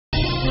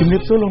ជំរា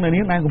បសួរលោកអ្នក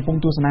នាងដែលកំពុង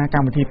ទស្សនាក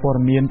ម្មវិធីព័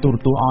ត៌មានទូរ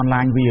ទស្សន៍អន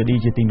ឡាញ VOD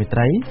ជាទីមេត្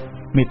រី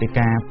មេតិ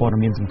កាព័ត៌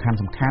មានសំខាន់ៗ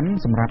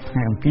សម្រាប់ថ្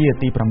ងៃអង្គារ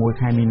ទី6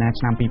ខែមីនា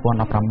ឆ្នាំ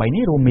2018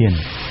នេះរួមមាន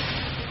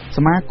ស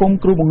មាគម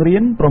គ្រូបង្រៀ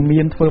នប្រមា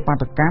នធ្វើបា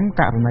តកម្ម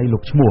ករណីលុ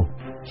បឈ្មោះ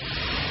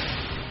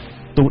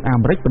ទូតអា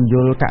មេរិកបញ្យ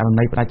ល់ករ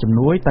ណីផ្ដាច់ជំ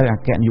នួយទៅអ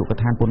គ្គនាយក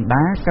ដ្ឋានពន្ធ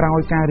ដារក្រោយ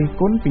ការរិះ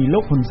គន់ពីលោ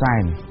កហ៊ុនសែ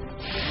ន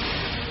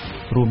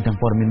រួមទាំង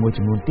ព័ត៌មានមួយ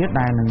ចំនួនទៀត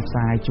ដែលនឹងផ្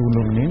សាយជូន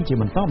លោកអ្នកនាងជា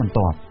បន្តបន្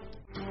ទាប់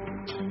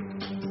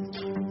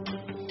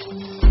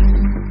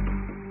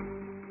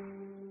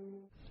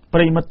ប្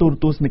រិយមិត្តទូរ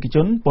ទស្សនិកជ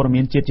នព័ត៌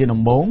មានជាតិជា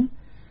ដំបូង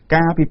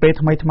ការពីពេល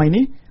ថ្មី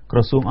នេះក្រ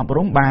សួងអប់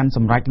រំបានស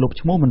ម្រេចលុប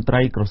ឈ្មោះមន្ត្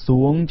រីក្រ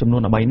សួងចំនួ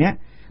ន13នាក់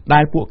ដែ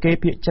លពួកគេ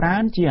ភាគច្រើ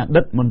នជាអ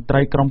តីតមន្ត្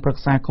រីក្រុមប្រឹ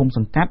ក្សាឃុំស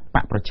ង្កាត់ប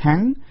កប្រឆាំង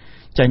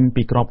ចេញ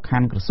ពីក្របខ័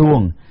ណ្ឌក្រសួង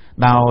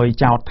ដោយ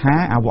ចោទថា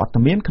អវត្ត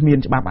មានគ្មាន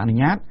ច្បាប់អនុ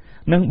ញ្ញាត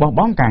និងបោះ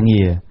បង់ការ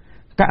ងារ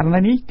ករណី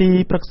នេះទី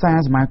ប្រឹក្សា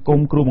សមាគម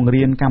គ្រូបង្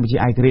រៀនកម្ពុជា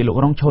ឯករាជ្យលោក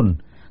រងឈុន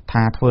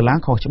ថាធ្វើឡើង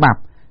ខុសច្បាប់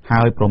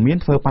ហើយព្រមាន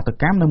ធ្វើបាត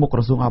កម្មនៅមុខក្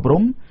រសួងអប់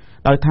រំ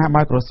ដោយថា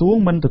បើក្រសួង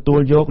មិនទទួល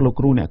យកលោក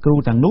គ្រូអ្នកគ្រូ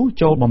ទាំងនោះ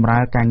ចូលបម្រើ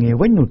ការងារ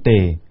វិញនោះទេ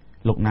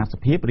លោកណាសុ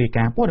ភាពរាយ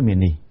ការណ៍ព័ត៌មាន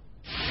នេះ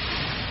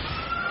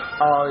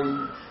ឲ្យ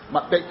ម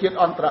តិជាតិ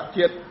អន្តរ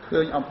ជាតិឃើ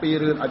ញអំពី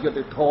រឿងអយុត្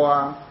តិធម៌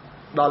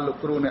ដល់លោក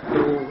គ្រូអ្នកគ្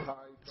រូ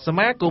ស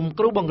មាគម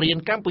គ្រូបង្រៀន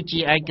កម្ពុជា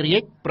ឯករា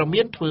ជ្យប្រ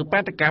មានធ្វើបា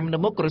តកម្មនៅ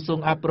មុខក្រសួង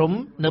អប់រំ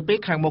នៅពេល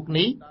ខាងមុខ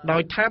នេះដោ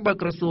យថាបើ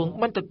ក្រសួង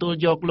មិនទទួល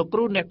យកលោកគ្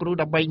រូអ្នកគ្រូ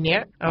13នា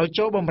ក់ឲ្យ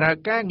ចូលបម្រើ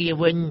ការងារ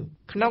វិញ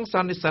ក្នុងស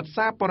ន្និសីទ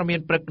សារព័ត៌មាន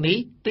ព្រឹកនេះ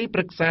ទីប្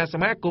រឹក្សាស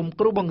មាគម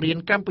គ្រូបង្រៀន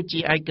កម្ពុជា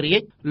ឯករា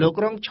ជ្យលោក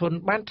រងឈុន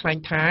បានថ្លែង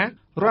ថា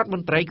រដ្ឋម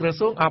ន្ត្រីក្រ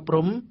សួងអប់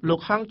រំលោក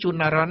ហងជួន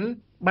ណារ៉ាន់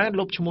បាន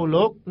លុបឈ្មោះ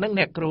លោកនិង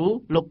អ្នកគ្រូ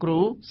លោកគ្រូ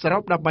សរុ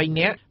ប13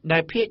នាក់ដែ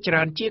លភាគច្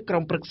រើនជាក្រុ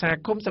មប្រឹក្សា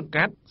ឃុំសង្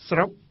កាត់ស្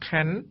រុកខ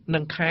ណ្ឌនិ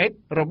ងខេត្ត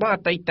របស់អ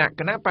តីត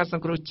គណៈបក្សស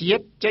ង្គ្រោះជា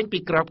តិចេញពី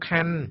ក្រប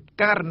ខ័ណ្ឌ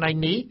ករណី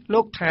នេះលោ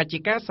កថាជា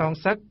ការសង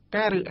សឹក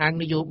ការរើសអើង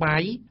នយោបា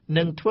យ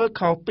និងធ្វើ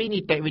ខុសពីនី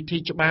តិវិធី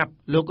ច្បាប់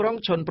លោករង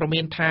ឈុនប្រ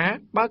មានថា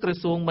បើក្រ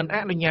សួងមិនអ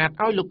នុញ្ញាត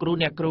ឲ្យលោកគ្រូ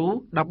អ្នកគ្រូ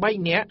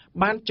13នាក់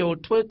បានចូល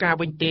ធ្វើការ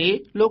វិញទេ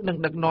លោកនឹង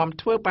ដឹកនាំ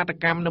ធ្វើបាត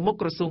កម្មនៅមុខ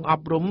ក្រសួងអ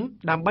ប់រំ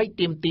ដើម្បី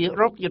ទាមទារ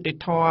រកយុត្តិ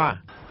ធម៌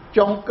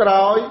ចុងក្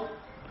រោយ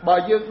បើ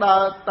យើងដើ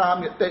រតាម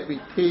នីតិវិ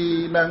ធី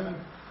នឹង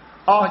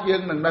អស់យើ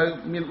ងនឹងនៅ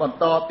មានបន្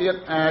តទៀត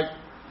អាច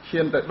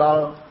ឈានទៅដ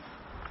ល់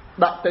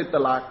ដាក់ទៅតុ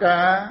លាកា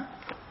រ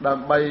ដើ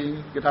ម្បី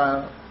គេថា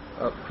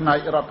ផ្នែ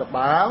ករដ្ឋ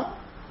បាល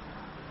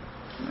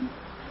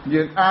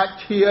យើងអាច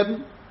ឈាន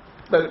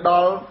ទៅដ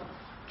ល់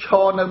ឈ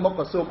រនៅមុខ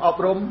ក្រសួងអ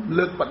ប់រំ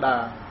លើកបដា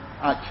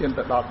អាចឈាន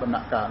ទៅដល់ដំ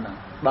ណាក់កាលហ្នឹង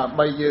ដើម្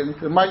បីយើង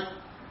ធ្វើម៉េច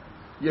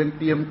យើង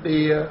ទាម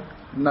ទារ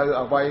នៅ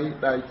អ្វី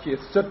ដែលជា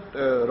សិទ្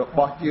ធិរប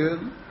ស់យើង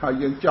ហើយ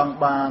យើងចង់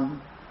បាន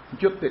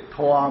យុត្តិធ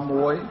ម៌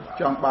មួយ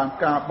ចង់បាន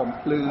ការបំ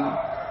ភ្លឺ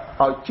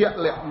ឲ្យជាក់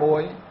លាក់មួ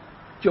យ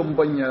ជុំ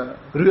វិញ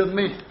រឿង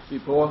នេះពី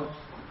ព្រោះ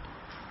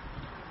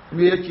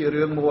វាជា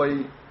រឿងមួយ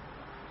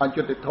អ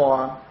យុត្តិធម៌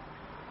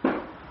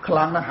ខ្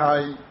លាំងណាស់ហើ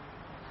យ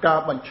ការ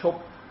បញ្ឈប់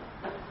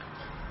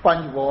ប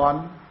ញ្ញវន្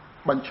ត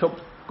បញ្ឈប់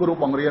គ្រូ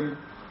បង្រៀន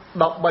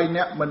13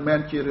នាក់មិនមែន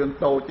ជារឿង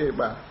តូចទេ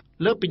បាទ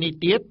លើពីនេះ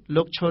ទៀត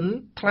លោកឈុន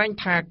ថ្លែង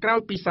ថាក្រោយ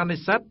ពីសន្និ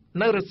សីទ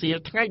នៅរសៀល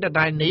ថ្ងៃដ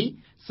ដែលនេះ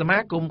សមា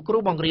គមគ្រូ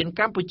បង្រៀន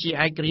កម្ពុជា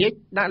ឯករាជ្យ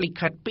ដាក់លិ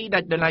ខិតពីដា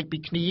ច់ដោយឡែកពី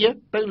គ្នា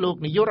ទៅលោក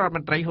នាយករដ្ឋម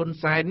ន្ត្រីហ៊ុន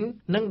សែន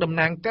និងតំ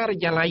ណាងការិ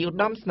យាល័យឧត្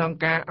តមស្នង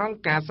ការអង្គ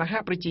ការសហ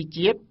ប្រជា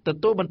ជាតិទ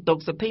ទួលបន្ទុក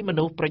សិទ្ធិម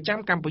នុស្សប្រចាំ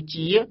កម្ពុ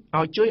ជា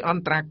ឲ្យជួយអ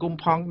ន្តរាគមន៍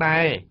ផង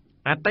ដែរ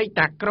អតីត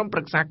ក្រុមប្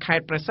រឹក្សាខេ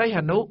ត្តព្រះសីហ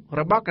នុ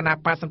របស់គណៈ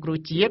បក្សសង្គ្រោះ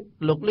ជាតិ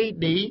លោកលី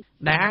ឌី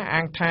ដែលអះ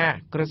អាងថា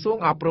ក្រសួង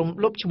អប់រំ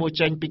លុបឈ្មោះ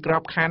ចេញពីក្រ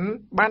បខ័ណ្ឌ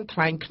បានថ្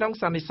លែងក្នុង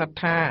សន្និសីទ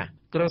ថា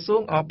ក្រសួ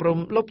ងអប់រំ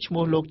លុបឈ្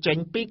មោះលោកចេញ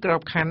ពីក្រ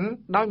បខ័ណ្ឌ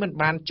ដោយមិន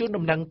បានជូន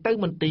ដំណឹងទៅ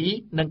មន្ទីរ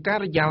និងកា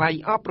រិយាល័យ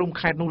អប់រំ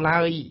ខេត្តនោះ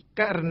ឡើយ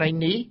ករណី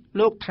នេះ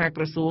លោកថា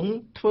ក្រសួង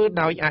ធ្វើ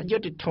ដោយអយុ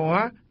ត្តិធ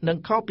ម៌និង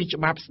ខុសពីច្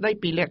បាប់ស្តី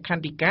ពីលក្ខ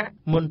ន្តិកៈ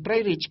មន្ត្រី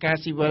រាជការ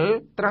ស៊ីវិល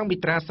ត្រង់មា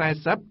ត្រា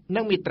40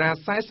និងមាត្រា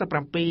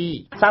47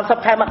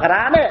 30ខែមក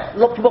រានេះ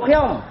លុបឈ្មោះខ្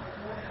ញុំ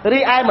រី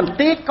ឯមន្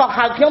ទីរក៏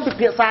ហៅខ្ញុំពិ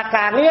ភាក្សា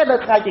ការងារនៅ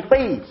ថ្ងៃទី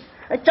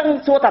2អញ្ចឹង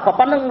សួរថា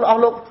ប៉ុណ្្នឹងអ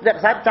ស់លោករ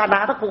ក្សាចាណា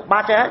ទៅពួកបា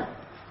ចេះ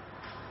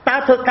តើ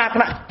ធ្វើការ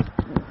ថ្នាក់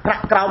ប្រា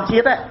ក់ក្រោមជា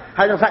តិ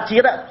ហើយនឹងថ្នាក់ជា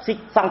តិស៊ី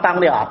សងតាំង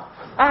នេះ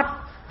អត់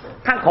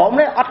ខាងក្រម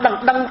នេះអត់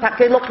ដឹងថា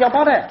គេលុបខ្ញុំផ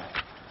ងទេ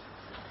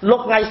លុ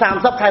បថ្ងៃ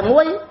30ខែ1ឃើ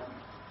ញ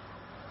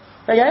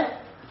ទេ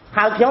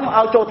ហៅខ្ញុំ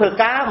ឲ្យចូលធ្វើ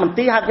ការមន្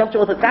ទីរហៅខ្ញុំ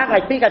ចូលធ្វើការថ្ងៃ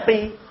2ខែ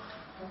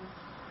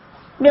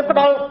2មានផ្ដ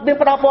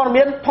ល់ព័ត៌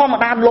មានធម្ម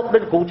តាលុបដូ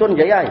ចគ្រូជននិ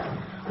យាយហើយ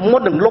មុ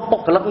ននឹងលុបបុ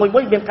គ្គលិកមួយ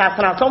មានការ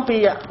ស្នើសុំពី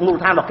មូល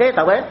ដ្ឋានរបស់គេ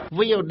តើ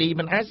VOD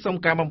មិនអាចសុំ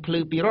ការបំភ្លឺ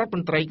ពីរដ្ឋម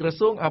ន្ត្រីក្រ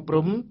សួងអប់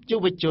រំយុ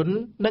វជន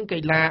និងកី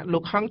ឡាលោ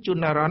កហងជួន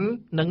ណារ៉ាន់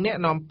និងអ្នក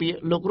នាំពាក្យ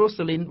លោករ៉ូ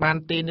សាលីនបាន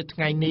ទេនៅថ្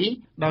ងៃនេះ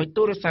ដោយ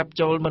ទូរស័ព្ទ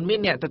ចូលមិនមាន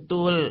អ្នកទ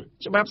ទួល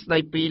ច្បាប់ស្តី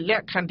ពីល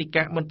ក្ខន្តិ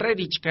កៈមន្ត្រី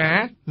រាជការ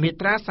មា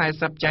ត្រា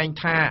40ចែង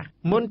ថា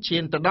មុនឈា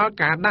នទៅដល់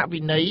ការដាក់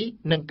វិន័យ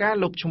និងការ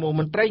លុបឈ្មោះ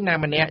មន្ត្រីណា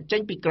ម្នាក់ចេ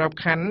ញពីក្រប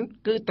ខ័ណ្ឌ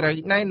គឺត្រូវ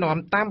ណែនាំ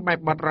តាមបែប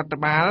បទរដ្ឋ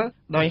បាល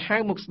ដោយហៅ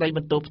មុខស្ដីប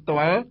ន្ទោផ្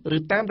ទាល់ឬ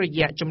តាមរ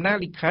យៈចំណា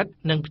លិខិត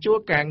និងព្យួរ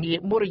ការងារ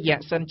មួយរយៈ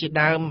សិនជា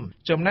ដើម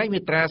ចំណែកមា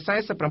ត្រា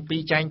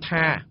47ចែង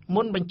ថា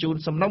មុនបញ្ជូន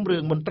សំណុំរឿ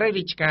ងមន្ត្រី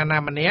រាជការណា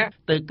ម្នាក់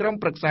ទៅក្រុម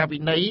ប្រឹក្សាវិ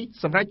ន័យ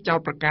សម្រាប់ចោទ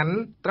ប្រកាន់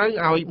ត្រូវ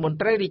ឲ្យមន្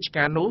ត្រីរាជ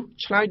ការនោះ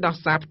ឆ្លើយដោះ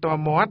សារផ្ទា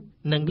ល់មាត់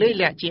និងលាយ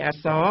លក្ខជាអ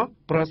ក្សរ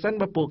ប្រសិន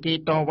បើពួកគេ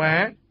តវ៉ា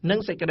និង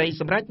សេចក្តី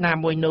សម្រេចណា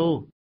មួយនោះ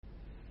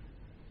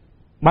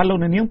បាទលោក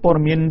នាងព័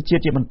ត៌មានជា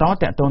តិជាបន្ត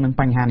តាក់ទងនឹង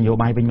បញ្ហានយោ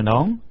បាយវិញម្ដ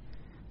ង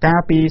កាល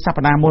ពីស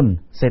ប្តាហ៍មុន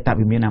សេត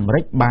វិមានអាមេ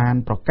រិកបាន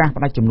ប្រកាស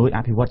ផ្តាច់ជំនួយអ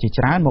ភិវឌ្ឍជា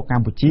ច្រើនមកក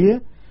ម្ពុជា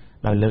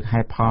ដោយលើកហេ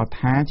តុផល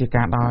ថាជា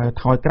ការដោយ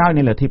ថយក្រោយ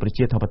នៃលទ្ធិប្រ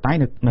ជាធិបតេយ្យ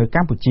នៅក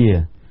ម្ពុជា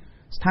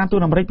ស្ថានទូត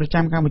អាមេរិកប្រ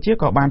ចាំកម្ពុជា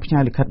ក៏បានផ្ញើ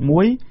លិខិត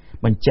មួយ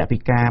បញ្ជាក់ពី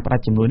ការផ្តា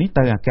ច់ជំនួយនេះ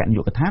ទៅអគ្គនាយ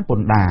កដ្ឋានព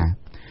ន្ធដារ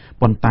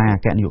ប៉ុន្តែអ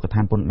គ្គនាយកដ្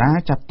ឋានពន្ធដារ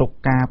ចាត់ទុក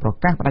ការប្រ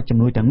កាសផ្តាច់ជំ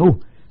នួយទាំងនោះ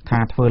ថា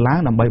ធ្វើឡើង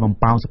ដើម្បីបំ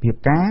ផាន់សភាព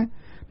ការ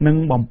និង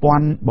បំ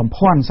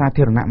ភាន់សា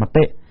ធារណម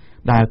តិ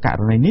ដែលក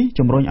រណីនេះ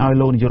ជំរុញឲ្យ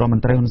លោកនាយករដ្ឋម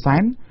ន្ត្រីហ៊ុនសែ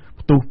ន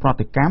ផ្ទុះប្រ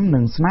តិកម្មនិ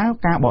ងស្នើ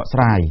ការបកស្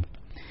រាយ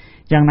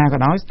យ៉ាងណាក៏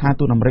ដោយស្ថាន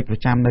ទូតអាមេរិកប្រ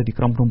ចាំនៅទី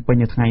ក្រុងភ្នំពេញ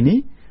នៅថ្ងៃនេះ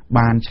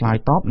បានឆ្លើយ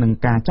តបនឹង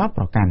ការចោទ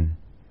ប្រកាន់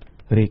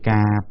រាយកា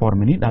រណ៍ព័ត៌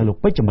មាននេះដោយលោក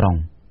ពេជ្រចម្រុង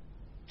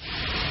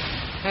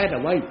ហេតុ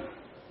អ្វី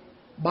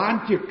បាន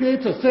ជាគេ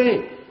សរសេរ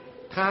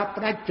ថា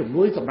ផ្ដាច់ជំ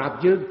នួយសម្រាប់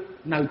យើង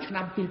នៅឆ្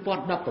នាំ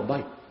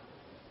2018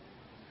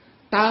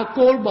តើ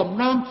គោលបំ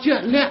ណងជា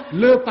ក់លាក់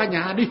លើប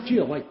ញ្ហានេះជា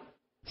អ្វី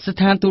ស្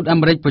ថានទូតអា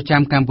មេរិកប្រ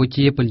ចាំកម្ពុ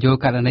ជាពន្យល់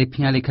ករណីផ្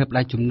ញើលិខិតផ្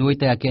ដាច់ជំនួយ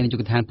ទៅអគ្គនាយ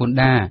កដ្ឋានពន្ធ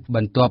ដារប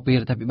ន្ទាប់ពីរ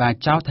ដ្ឋាភិបាល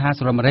ចោទថាស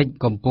ហរដ្ឋអាមេរិក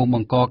កំពុងប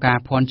ង្កការ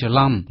ភ័ន្តច្រ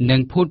ឡំនិ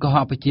ងភូតកុហ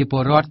កប្រជាព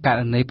លរដ្ឋក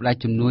រណីផ្ដាច់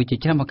ជំនួយជា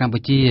ច្រើនមកកម្ពុ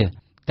ជា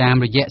តាម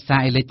រយៈសា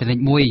រអេឡិចត្រូនិក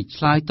មួយ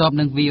ឆ្លើយតប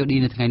នឹង VOD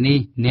នៅថ្ងៃនេះ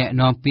អ្នក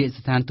នាំពាក្យ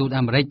ស្ថានទូត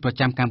អាមេរិកប្រ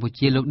ចាំកម្ពុ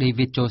ជាលោក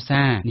David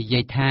Josa និយា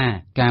យថា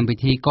កម្មវិ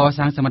ធីក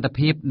សាងសមត្ថ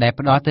ភាពដែល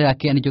ផ្ដល់ទៅអ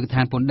គ្គនាយកដ្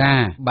ឋានពន្ធដា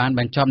របាន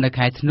បញ្ចប់នៅ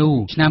ខែធ្នូ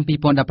ឆ្នាំ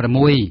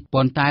2016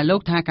ប៉ុន្តែលោ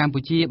កថាកម្ពុ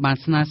ជាបាន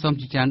ស្នើសុំ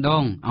ជាច្រើនដ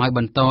ងឲ្យប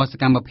ន្តស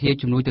កម្មភាព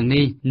ជំនួយទាំង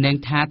នេះនិង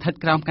ថាស្ថិត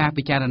ក្រោមការ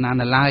ពិចារណា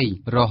នៅឡើយ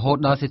រហូត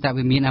ដល់សេត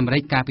វិមានអាមេរិ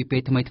កកាលពីពេ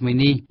លថ្មីៗ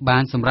នេះបា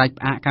នសម្រេច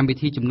ផ្អាកកម្មវិ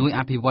ធីជំនួយ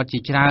អភិវឌ្ឍជា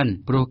ច្រើន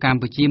ព្រោះកម្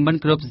ពុជាមិន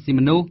គោរពសិទ្ធិ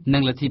មនុស្សនិ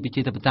ងលទ្ធិប្រ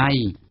ជាធិបតេយ្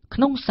យ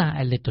ក្នុងសារ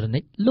អេឡិចត្រូនិ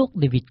កលោក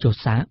David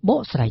Josa ប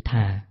កស្រាយ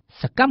ថា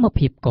សកម្ម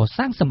ភាពក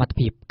សាងសមត្ថ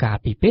ភាពកាល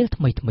ពីពេល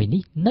ថ្មីៗ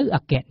នេះនៅអ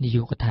គ្គនាយ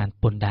កដ្ឋាន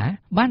ពន្ធដារ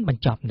បានប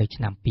ញ្ចប់នៅ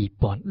ឆ្នាំ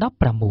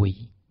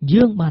2016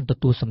យើងបានទ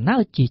ទួលសំណើ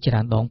ជាច្រើ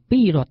នដងពី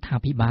រដ្ឋា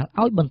ភិបាល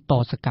ឲ្យបន្ត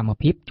សកម្ម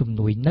ភាពជំ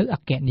នួយនៅអ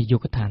គ្គនាយ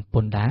កដ្ឋានព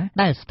ន្ធដារ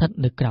ដែលស្ថិត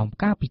នៅក្រោម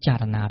ការពិចា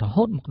រណារ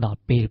ហូតមកដល់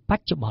ពេលប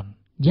ច្ចុប្បន្ន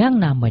យ៉ាង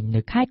ណាមិញ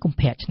នៅខែកុម្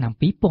ភៈឆ្នាំ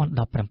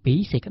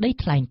2017សេចក្តី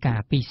ថ្លែងការ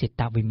ណ៍ពីសេ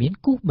តវិមាន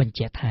គូសបញ្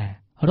ជាក់ថា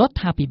រដ្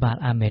ឋាភិបាល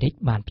អាមេរិក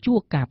បានព្យួរ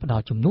ការផ្ត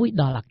ល់ជំនួយ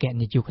ដល់អគ្គ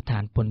នាយកដ្ឋា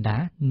នពន្ធដា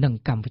រនិង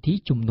កម្មវិធី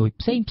ជំនួយ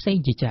ផ្សេង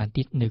ៗជាច្រើន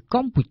ទៀតនៅក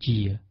ម្ពុជា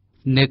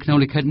នៅក្នុង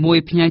លិខិតមួយ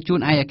ផ្ញើជូន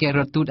ឯកអគ្គរ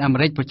ដ្ឋទូតអាមេ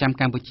រិកប្រចាំ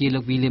កម្ពុជាលោ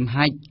ក William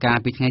Hague កាល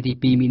ពីថ្ងៃទី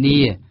2មីនា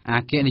អ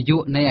គ្គនាយ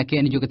កនៃអគ្គ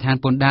នាយកដ្ឋាន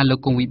ពន្ធដារលោក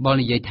គង់វិបុល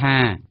និយាយថា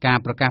ការ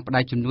ប្រកាសផ្តា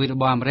ច់ជំនួយរ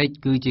បស់អាមេរិក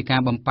គឺជាកា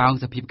របំផាន់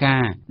សភាពកា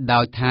រដោ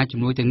យថាជំ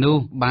នួយទាំងនោះ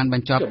បានប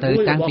ញ្ចប់ទៅ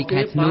តាំងពី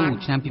ខែធ្នូ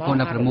ឆ្នាំ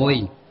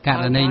2016ក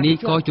រណីនេះ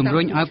ក៏ជំ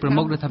រុញឲ្យប្រ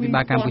មុខរដ្ឋាភិ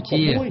បាលកម្ពុ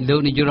ជាលោក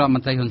នាយករដ្ឋម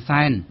ន្ត្រីហ៊ុន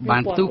សែនបា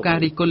នផ្ទុះការ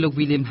រិះគន់លោក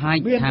William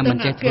Hague ថាមិន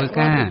ចេះធ្វើ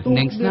ការ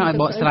និងស្នើឲ្យ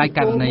បកស្រាយក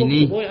រណី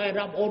នេះមួយឲ្យ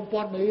រាប់អូន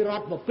ពាន់មេរ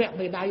ដ្ឋមកពាក់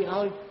មេដៃ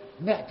ឲ្យ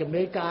អ្នកចំ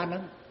ណេញការហ្នឹ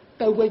ង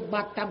ទៅវិញ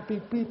បាត់តាំងពី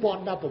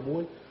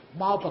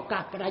2016មកប្រកា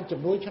សផ្ដាច់ជំ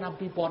នួយឆ្នាំ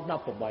2018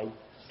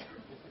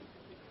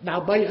ដើ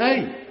ម្បីអី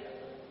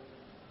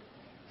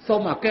សូ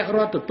មអគ្គរ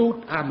ដ្ឋទូត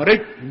អាមេរិក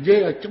និយាយ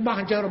ឲ្យច្បាស់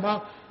អញ្ចឹងរបស់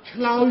ឆ្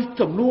លើយ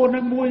ចំនួនហ្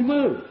នឹងមួយ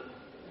មើល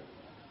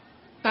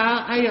តើ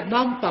ឯកឧត្ត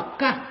មប្រ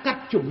កាសកា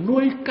ត់ជំនួ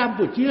យកម្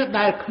ពុជា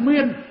ដែលគ្មា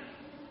ន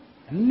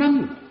នឹង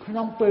ក្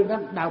នុងពេលហ្នឹ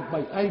ងដើម្បី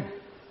អី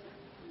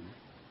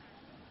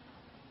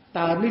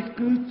តើនេះ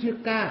គឺជា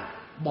ការ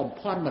បំ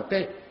ផន់ម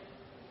តិ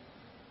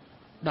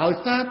ដោយ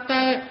សារ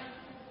តែ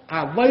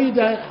អ្វី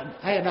ដែល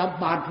ឯកឧត្តម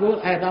បានធ្វើឯ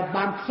កឧត្តម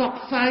បានផ្សព្វ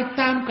ផ្សាយ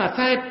តាមកា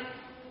សែត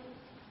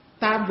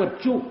តាមវិទ្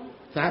យុ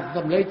សារស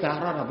ម្លេងសហ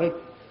រដ្ឋអាមេរិក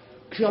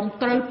ខ្ញុំ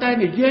ត្រូវតែ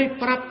និយាយ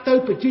ប្រាប់ទៅ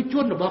ប្រជាជ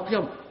នរបស់ខ្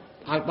ញុំ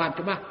ឲ្យបាន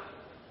ច្បាស់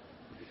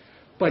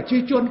ប្រជា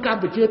ជនក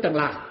ម្ពុជាទាំង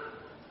ឡាយ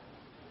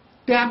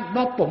ទាំង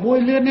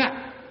16លាននាក់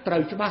ត្រូ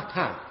វច្បាស់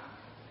ថា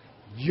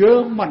យើ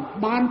ងមិន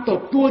បានទ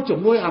ទួលជំ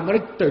នួយអាមេរិ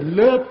កទៅ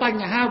លើប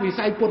ញ្ហាវិ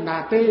ស័យពន្ធដា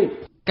រទេ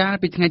កាល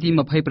ពីថ្ងៃទី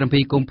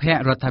27កុម្ភៈ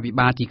រដ្ឋាភិ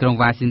បាលទីក្រុង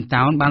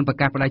Washington បានប្រ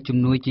កាសផ្តាច់ជំ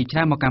នួយជាច្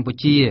រើនមកកម្ពុ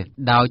ជា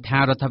ដោយថា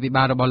រដ្ឋាភិ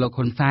បាលរបស់លោក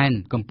ហ៊ុនសែន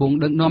កំពុង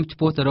ដឹកនាំឆ្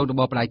ពោះទៅរករ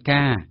បបផ្ដាច់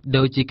ការ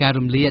ដោយជាការ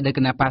រំលាយដោយគ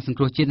ណៈបក្សសង្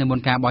គ្រោះជាតិនៅមុន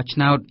ការបោះឆ្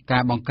នោតកា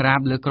របង្ក្រាប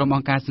លើក្រុមអ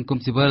ង្គការសង្គម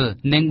ស៊ីវិល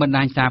និងបណ្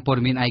ដាញសារព័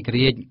ត៌មានឯក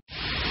រាជ្យ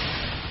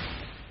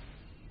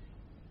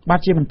បាទ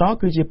ជាបន្ត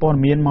គឺជាព័ត៌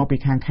មានមកពី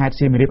ខាងខេត្ត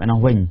សៀមរាបឯនោះ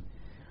វិញ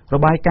រ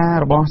បាយការណ៍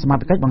របស់សមត្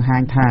ថកិច្ចបង្ហា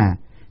ញថា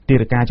ទា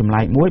រការចម្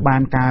លែកមួយបា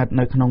នកើត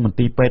នៅក្នុងមន្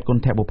ទីរពេទ្យគុណ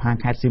ធបុប្ផា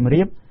ខេត្តសៀម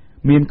រាប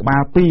មានក្បា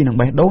ល2និង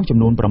បេះដូងចំ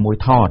នួន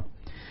6ថត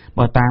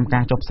បើតាមកា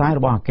រចុះផ្សាយរ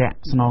បស់អគ្គ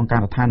ស្នងកា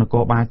រដ្ឋាននគ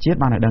របាលជាតិ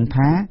បានឲ្យដឹង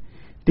ថា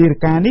ទារ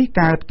ការនេះ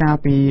កើតកាល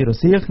ពីរ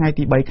សៀលថ្ងៃ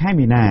ទី3ខែ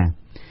មីនា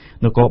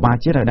នគរបាល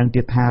ជាតិឲ្យដឹង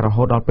ទៀតថារ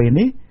ហូតដល់ពេល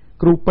នេះ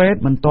គ្រូពេទ្យ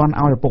មិនទាន់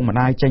ឲ្យឪពុកម្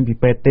ដាយចេញពី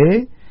ពេទ្យទេ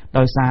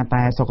ដោយសារ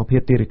តែសុខភា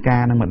ពទារិកា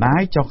និងម្ដា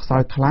យចុះខ្សោ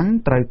យខ្លាំង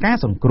ត្រូវការ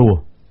សង្គ្រោះ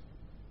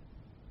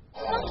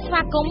ស្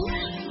វាគមន៍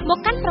មក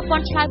កាន់ប្រព័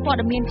ន្ធឆ្លើយព័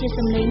ត៌មានជា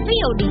សំឡេង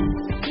VOD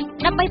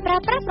ដើម្បីប្រើ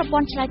ប្រាស់ប្រព័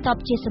ន្ធឆ្លើយតប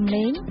ជាសំ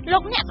ឡេងលោ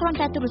កអ្នកគ្រាន់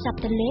តែទូរស័ព្ទ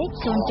ទៅលេខ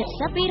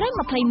 070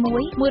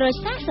 221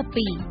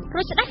 142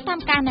 រួចស្ដាប់តាម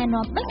ការណែ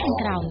នាំដូចខាង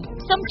ក្រោម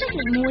សូមចុច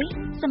លេខ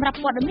 1 សម្រាប់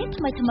ព័ត៌មាន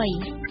ថ្មីៗ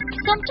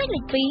សូមចុចលេ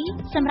ខ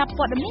 2 សម្រាប់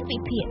ព័ត៌មានវិ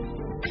ភាគ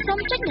សូម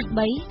ចុចលេខ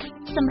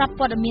 3 សម្រាប់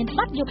ព័ត៌មានប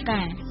ទយ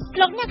កា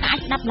លោកអ្នកក៏អាច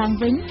ស្ដាប់ឡើង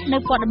វិញនៅ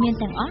ព័ត៌មាន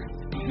ទាំងអស់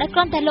ដែលគ្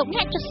រាន់តែលោកអ្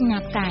នកចុចសញ្ញា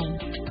ផ្កាយ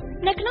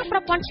នៅក្នុងប្រ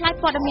ព័ន្ធឆ្លើយ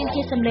ព័ត៌មាន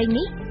ជាសំឡេង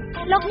នេះ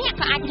លោកអ្នក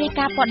ក៏អាចរាយ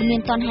ការណ៍ព័ត៌មាន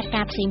ទាន់ហេតុ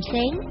ការណ៍ផ្សេ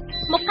ងៗ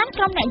មកកាន់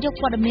ក្រុមអ្នកយក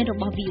ព័ត៌មានរ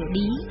បស់ VOD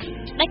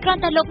ដែលគ្រា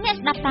ន់តែលោកអ្នក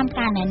ស្ដាប់តាម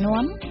ការណែ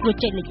នាំរួច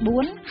ចុចលេខ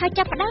 4 ហើយ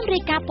ចាប់ផ្ដើមរា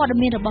យការណ៍ព័ត៌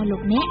មានរបស់លោ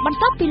កអ្នកបន្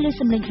ទាប់ពីឮ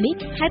សំឡេងប៊ីប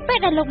ហើយពេល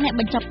ដែលលោកអ្នក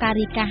បញ្ចប់ការ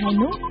រាយការណ៍ហើយ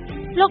នោះ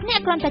លោកអ្នក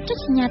គ្រាន់តែចុច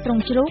សញ្ញាត្រ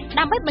ង់ជ្រូក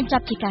ដើម្បីបញ្ច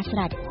ប់ជាការស្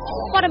រេច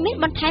ព័ត៌មាន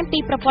បន្ថែមពី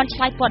ប្រព័ន្ធឆ្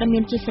លើយព័ត៌មា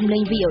នជាសំឡេ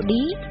ង VOD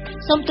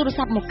សូមទូរ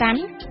ស័ព្ទមកកាន់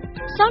 060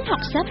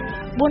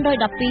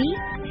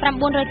 412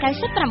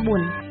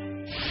 999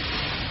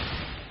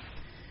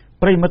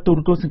 ប្រិយមិត្តទូរ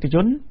ទស្សនិកជ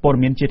នព័ត៌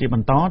មានជាតិប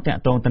ន្តតាក់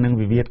ទងទៅនឹង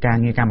វិវាទការ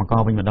ងារកម្មក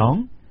រវិញម្ដង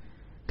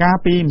កាល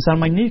ពីម្សិល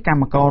មិញនេះក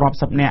ម្មកររាប់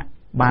សិបនាក់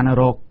បាន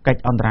រកកិច្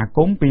ចអន្តរាគ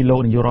មន៍ពីលោក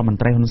នាយករដ្ឋមន្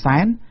ត្រីហ៊ុនសែ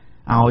ន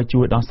ឲ្យជួ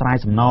យដោះស្រាយ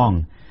សំណង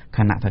ខ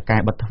ណៈថៅកែ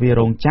បិទទ្វារ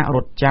រោងចក្ររ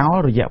ត់ចោល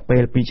រយៈពេ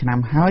ល2ឆ្នាំ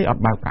ហើយអ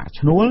ត់បើកប្រាក់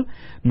ឈ្នួល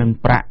និង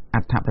ប្រាក់អ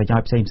ត្ថប្រយោជ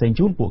ន៍ផ្សេងៗ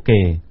ជូនពួកគេ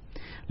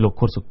លោក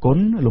ខុតសុគ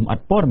ន្ធលំអិត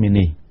ព័ត៌មាន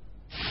នេះ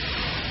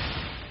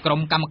ក្រុ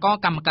មកម្មករ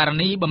កម្មការិ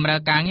នីបម្រើ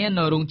ការងារ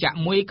នៅរោងចក្រ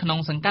មួយក្នុង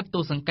សង្កាត់ទូ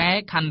សង្កែ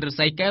ខណ្ឌឫស្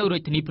សីកែវរា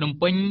ជធានីភ្នំ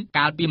ពេញ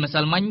កាលពីម្សិ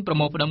លមិញប្រ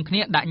មូលផ្ដុំគ្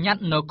នាដាក់ញត្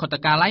តិនៅខុទ្ទ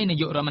កាល័យនា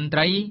យករដ្ឋមន្ត្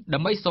រីដើ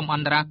ម្បីសូមអ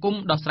ន្តរាគម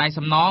ន៍ដោះស្រាយ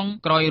សំណង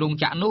ក្រោយរោង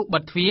ចក្រនោះបិ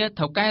ទទ្វារ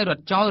ថៅកែរ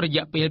ត់ចោលរ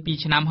យៈពេល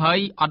2ឆ្នាំហើយ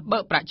អត់បើ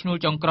កប្រាក់ឈ្នួល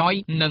ចុងក្រោយ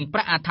និងប្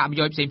រាក់អត្ថប្រ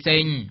យោជន៍ផ្សេ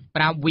ងៗ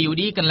ប្រាប់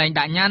VOD កន្លែង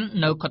ដាក់ញត្តិ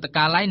នៅខុទ្ទ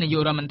កាល័យនាយ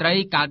ករដ្ឋមន្ត្រី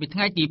កាលពីថ្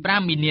ងៃទី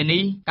5មីនា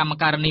នេះកម្ម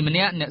ការិនីម្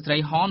នាក់អ្នកស្រី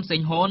ហនសេ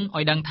ងហ៊ុន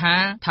ឲ្យដឹងថា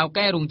ថៅ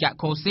កែរោងចក្រ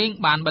ខូស៊ីង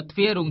បានបិទទ្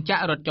វាររោងចក្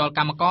ររត់ចោលក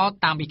ម្មករ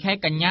តាំងពីខែ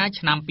កញ្ញា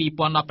ឆ្នាំ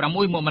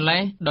2016មកម្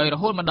លេះដោយរ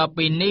ហូតមកដល់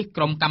ពេលនេះ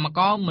ក្រុមកម្មក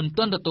រមិន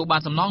ទាន់ទទួលបា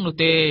នសំណងនោះ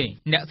ទេ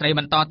អ្នកស្រីប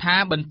ន្តថា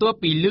បន្ទាប់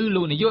ពីឮ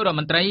លោកនាយករដ្ឋ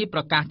មន្ត្រីប្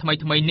រកាសថ្មី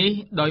ៗនេះ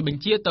ដោយប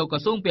ញ្ជាទៅក្រ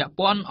សួងពាក់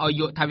ព័ន្ធឲ្យ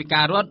យកថវិ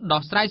ការដ្ឋ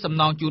ដោះស្រាយសំ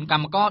ណងជូនក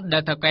ម្មករដែ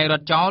លថៅកែរ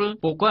ត់ចោល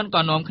ពួកគាត់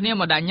ក៏នាំគ្នា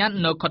មកដាក់ញត្តិ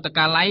នៅខុទ្ទ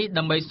កាល័យ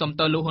ដើម្បីសុំ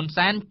ទៅលោកហ៊ុន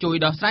សែនជួយ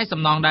ដោះស្រាយ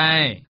សំណងដែ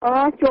រ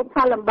ជួបផ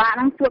លលំបាកហ្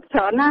នឹងជួបច្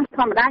រើនណាធ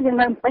ម្មតាយើង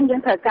នៅពេញយើង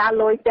ត្រូវការ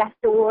លុយចាស់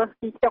ជួ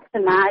ទីចុក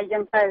ចំណាយអញ្ចឹ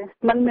ងទៅ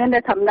មិនមានតែ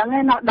ត្រឹមហ្នឹងឯ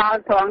ងដល់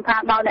ត្រង់ថា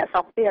ដល់អ្នកស្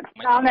រុកទៀត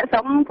ដល់អ្នកស្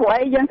រុកព្រោះ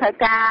អីយើងត្រូវ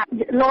ការ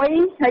លុយ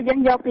ហើយយើង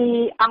យកពី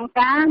អង្គ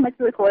ការមក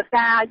ជួយគ្រួ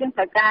សារយើង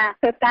ត្រូវការ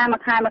ធ្វើការមួ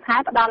យខែ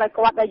ផ្ដល់ឲ្យ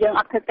គាត់ដែលយើង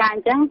អត់ធ្វើការអ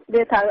ញ្ចឹង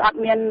វាត្រូវអត់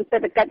មានសេ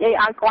ដ្ឋកិច្ចអី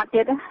ឲ្យគាត់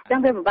ទៀតអញ្ចឹង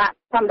វាពិបាក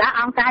ធម្មតា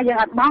អង្គការយើង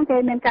អត់បងគេ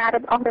មានការរឹ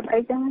បអូសរឹបអី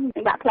អញ្ចឹង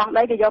ដាក់ប្លង់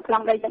ដីគេយកប្ល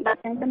ង់ដីយើងដាក់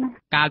អញ្ចឹងណា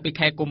កាលពី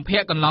ខែកុម្ភៈ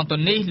កន្លងទៅ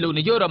នេះលោក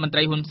នាយករដ្ឋមន្ត្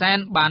រីហ៊ុនសែន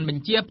បានប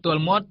ញ្ជាផ្ទា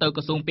ល់មាត់ទៅ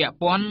ក្រសួងពាក់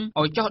ព័ន្ធ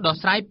ឲ្យចុះដោះ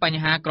ស្រាយប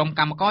ញ្ហាក្រុម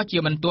កម្មករជា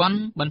បន្ទាន់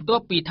បន្ទា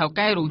ប់ពីថៅ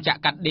កែរោងចក្រ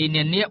កាត់ដេរ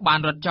នានាបាន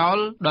រត់ចោល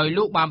ដោយ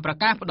លោកបានប្រ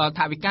កាសផ្ដល់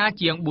ថវិកា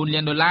ជាង$4 លា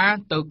ន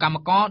ទៅកម្ម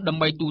ករដើ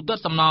ម្បីទូទា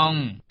ត់សំណង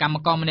កម្ម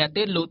ករម្នាក់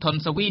ទៀតលោកថន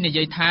សវីនិ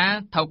យាយថា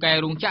ថៅកែ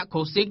រោងចក្រ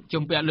ខូស៊ីក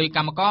ជំពាក់លុយក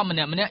ម្មករម្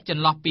នាក់ច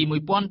ន្លោះពី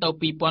$1,000ទៅ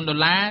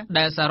$2,000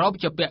ដែលសរុប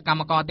ជាពាក់ក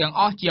ម្មករទាំង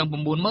អស់ជាង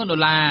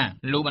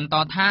$90,000លោកបន្ត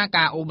ថា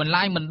ការអូសបន្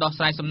លាយមិនដោះ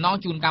ស្រាយសំណង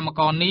ជូនកម្ម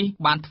ករនេះ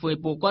បានធ្វើឲ្យ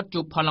ពួកគាត់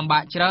ជួបផលលំបា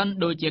កច្រើន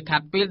ដូចជាខា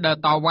ត់ពេលដើរ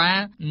តវ៉ា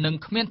និង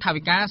គ្មានថ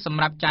វិកាស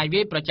ម្រាប់ចាយ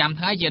វាយប្រចាំ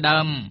ថ្ងៃជាដើ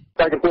ម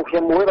តែចំពោះខ្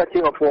ញុំមួយក៏ជា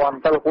ង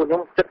1000តែពួកខ្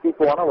ញុំចិត្ត2000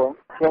ហ្នឹងបង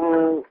ខ្ញុំ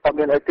អត់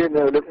មានអីទេ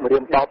នៅលើករៀ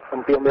ន10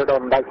សំភារមេដ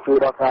ល់ដៃជួយ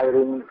ដល់ស្រាយ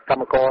រឿងក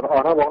ម្មករអ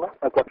ស់ហ្នឹងបងណា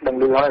គាត់ដឹង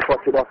លឺហើយគា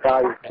ត់ជួយដល់ស្រា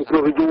យពីព្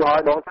រោះវាយូរហើ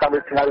យបងតាំងពី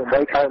ថ្ងៃ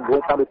8ខែ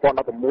9ឆ្នាំ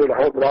2016រ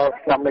ហូតដល់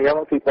ឆ្នាំនេះហ្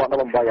នឹង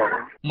2018ហើយ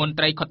មន្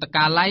ត្រីខុទ្ទ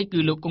កាល័យគឺ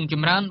លោកគង់ច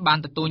ម្រើនបាន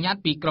ទទួលញត្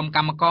តិពីក្រុមក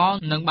ម្មករ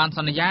និងបានស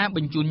ន្យាប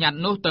ញ្ជូនញត្តិ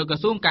នោះទៅក្រ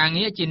សួងការ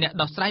ងារជាអ្នក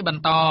ដោះស្រាយប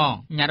ន្ត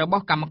ញត្តិរប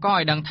ស់កម្មករឲ្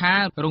យដឹងថា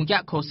រោងច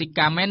ក្រខូស៊ី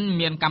កាមែន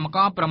មានកម្មក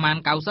រប្រមាណ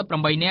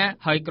98នាក់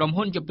ហើយក្រុម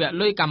ហ៊ុនជំពាក់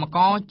លុយកម្មក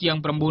រជាង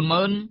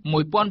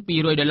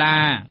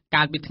$91,200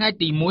កាលពីថ្ងៃ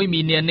ទី1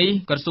មីនានេះ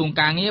ក្រសួង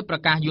ការងារប្រ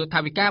កាសយកថ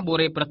វិកាបូ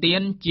រេប្រទាន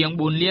ជាង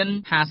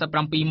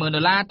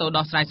$4,57,000ទៅ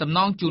ដោះស្រាយសំណ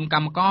ងជូនក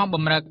ម្មករប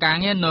ម្រើការ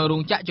ងារនៅរោ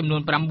ងចក្រចំនួ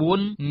ន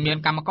9មាន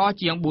កម្មករ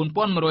ជាង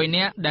4,100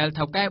នាក់ដែល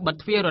ថៅកែបិទ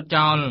ទ្វាររត់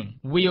ចោល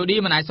VOD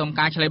មិនអាចសុំ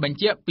ការឆ្លើយបញ្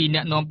ជាក់ពីអ្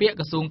នកនាំពាក្យ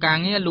ក្រសួងការ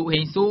ងារលោកហេ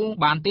ងស៊ូ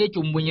បានទេ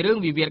ជុំវិញរឿង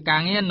វិវាទកា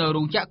រងារនៅ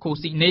រោងចក្រខូ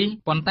ស៊ីកនេះ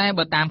ប៉ុន្តែ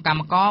បើតាមកម្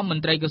មករម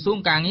ន្ត្រីក្រសួង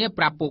ការងារ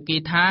ប្រាប់ពួកគេ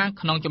ថា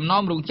ក្នុងចំណោ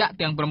មរោងចក្រ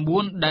ទាំង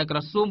9ដែលក្រ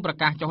សួងប្រ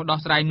កាសចុះដោះ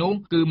ស្រាយនោះ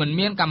គឺមិន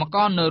មានកម្មក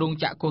រនៅរោង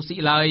ចក្រខូស៊ីក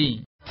ឡើយ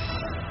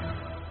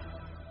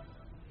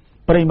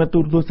ប្រិយមិត្តទូ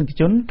រទស្សនិក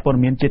ជនព័ត៌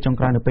មានជាតិចុង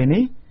ក្រោយនៅពេល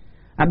នេះ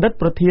អតីត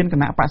ប្រធានគ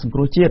ណៈបក្សសង្គ្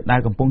រោះជាតិដែល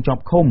កំពុងជា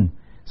ប់ឃុំ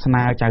ស្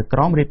នើចៅក្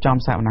រមរៀបចំ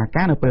សវនា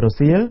ការនៅពេលរ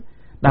សៀល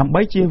ដើម្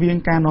បីជៀសវាង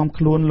ការនាំ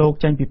ខ្លួនលោក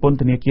ចេញពីពន្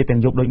ធនាគារទាំ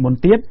ងយប់ដូចមុន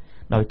ទៀត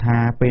ដោយថា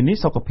ពេលនេះ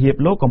សុខភាព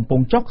លោកកំពុង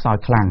ចុះខ្សោយ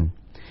ខ្លាំង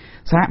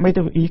សហមេ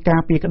ធាវីការ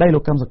ពីក្តីលោ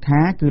កកឹមសុ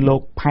ខាគឺលោ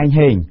កផែង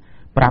ហេង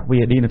ប្រាប់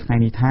VOD នៅថ្ងៃ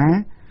នេះថា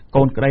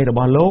កូនក្តីរប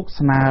ស់លោក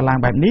ស្នើឡើង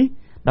បែបនេះ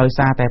ដោយ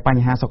សារតែប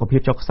ញ្ហាសុខភាព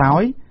ចុះខ្សោ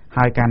យ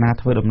ហើយការណា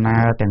ធ្វើដំណើ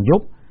រទាំងយ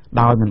ប់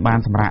ដោយមិនបាន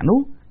សម្រាកនោះ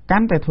កា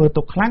ន់តែធ្វើ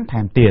ទុកខ្លាំង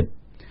ថែមទៀត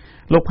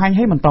លោកផាញ់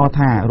ហេបន្ត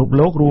ថារូប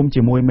លោករួម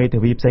ជាមួយមេធា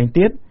វីផ្សេង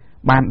ទៀត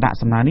បានដាក់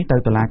សំណើនេះទៅ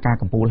តុលាការ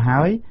កំពូល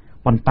ហើយ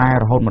ប៉ុន្តែ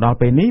រហូតមកដល់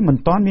ពេលនេះមិន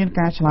ទាន់មាន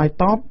ការឆ្លើយ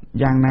តប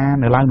យ៉ាងណា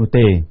នៅឡើយនោះ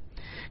ទេ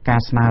ការ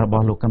ស្នើរប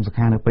ស់លោកកឹមសុ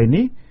ខានៅពេល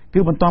នេះគឺ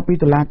បន្ទាប់ពី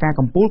តុលាការ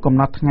កំពូលកំ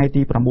ណត់ថ្ងៃ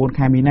ទី9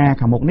ខែមីនា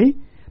ខាងមុខនេះ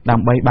ដើ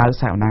ម្បីបើក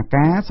សវនា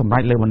ការសម្រា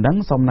ប់លើបណ្ដឹង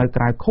សុំនៅ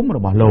ក្រៅឃុំរ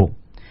បស់លោក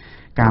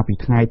កាលពី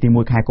ថ្ងៃទី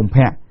1ខែកុម្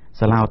ភៈ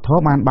សាលាឧទ្ធរ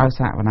បានបើក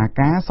សវនា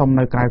ការសុំ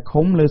នៅក្រៅ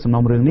ឃុំលើសំ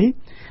ណុំរឿងនេះ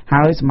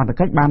ហើយសមត្ថ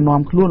កិច្ចបាន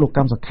នាំខ្លួនលោក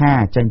កឹមសុខា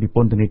ចេញពីព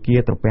ន្ធនាគារ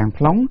ត្រពាំង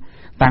plong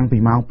តាំងពី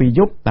ម៉ោង 2 យ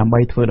ប់ដើម្បី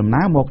ធ្វើដំ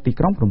ណើរមកទី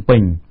ក្រុងភ្នំពេ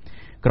ញ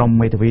ក្រុម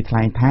មេធាវីថ្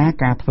លែងថា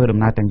ការធ្វើដំ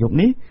ណើរទាំងយប់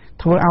នេះ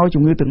ធ្វើឲ្យ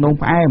ជំងឺទឹកនោម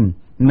ផ្អែម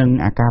និង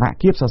អាការៈ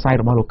គៀបសរសៃ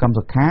របស់លោកកឹម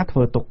សុខាធ្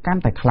វើទុកកា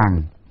ន់តែខ្លាំង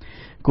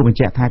គូបញ្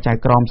ជាក់ថាចៅ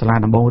ក្រមសាលា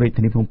ដំបងរាជ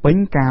ធានីភ្នំពេញ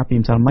កាលពី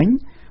ម្សិលមិញ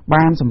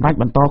បានសម្រេច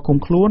បន្តឃុំ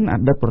ខ្លួនអ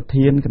តីតប្រ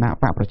ធានគណៈ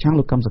បកប្រឆាំង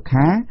លោកកឹមសុ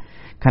ខា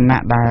ខណៈ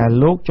ដែល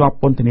លោកជាប់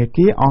ពន្ធនា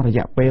គារអស់រ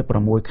យៈពេល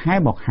6ខែ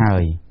មកហើ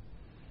យ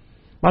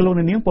បាទលោក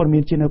នាងព័ត៌មា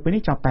នជានៅពេល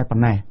នេះចាប់តែប៉ុ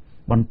ណ្ណេះ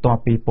បន្ទាប់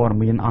ពីព័ត៌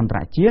មានអន្តរ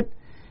ជាតិ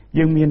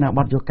យើងមានប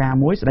ទយកា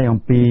មួយស្ដីអំ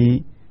ពី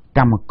ក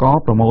ម្មករ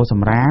ប្រមូលស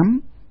ម្រាម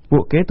ពួ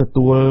កគេទ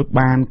ទួល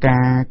បាន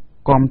ការ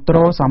គ្រប់គ្រ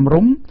ងសមរ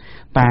ម្យ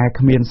តែ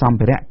គ្មានសម្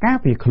ភារៈការ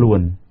ពារខ្លួ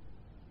ន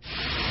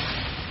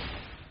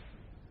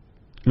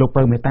លោក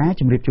ពៅមេតា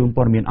ជំរាបជូន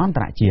ព័ត៌មានអន្ត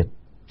រជាតិ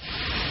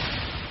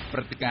ព្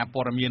រឹត្តិការណ៍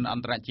ព័ត៌មានអ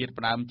ន្តរជាតិ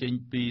ផ្ដើមចេញ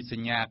ពីស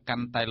ញ្ញាកា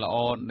ន់តែល្អ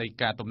នៃ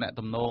ការទំនាក់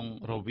ទំនង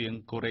រវាង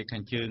កូរ៉េខា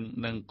ងជើង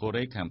និងកូ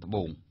រ៉េខាងត្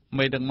បូង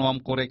មេដឹកនាំ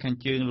កូរ៉េខាង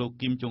ជើងលោក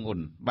គីមចុងអ៊ុន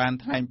បាន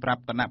ថ្លែងប្រា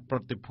ប់គណៈប្រ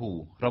តិភូ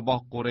រប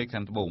ស់កូរ៉េ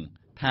ខាងត្បូង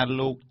ថា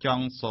លោកច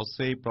ង់សរ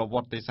សេរប្រវ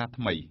ត្តិសាស្ត្រ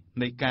ថ្មី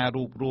នៃការ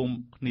រួបរวม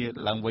គ្នា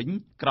ឡើងវិញ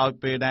ក្រោយ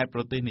ពេលដែលប្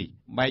រទេសនេះ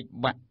បែក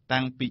បាក់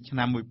តាំងពីឆ្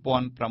នាំ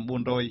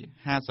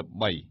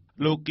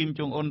1953លោកគីម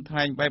ចុងអ៊ុនថ្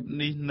លែងបែប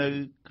នេះនៅ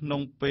ក្នុ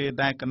ងពេល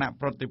ដែលគណៈ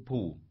ប្រតិ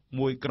ភូ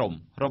មួយក្រុម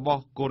រប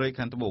ស់កូរ៉េ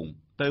ខាងត្បូង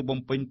ទៅបំ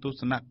ពេញទស្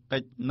សនកិ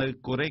ច្ចនៅ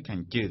កូរ៉េខា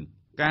ងជើង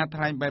ការថ្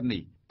លែងបែប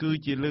នេះគឺ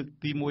ជាលើក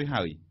ទី1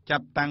ហើយចា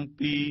ប់តាំង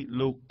ពី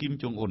លោកគីម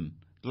ចុងអ៊ុន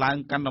ឡើង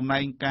កាន់តំណែ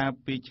ងកាល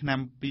ពីឆ្នាំ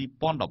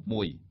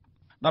2011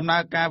ដំណើ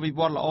រការវិវ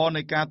ត្តល្អ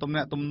នៃការទំ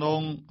នាក់ទំន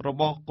ងរ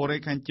បស់កូរ៉េ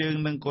ខាងជើង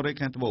និងកូរ៉េ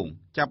ខាងត្បូង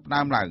ចាប់ផ្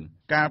ដើមឡើង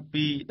កាល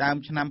ពីដើម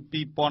ឆ្នាំ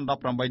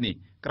2018នេះ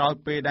ក្រោយ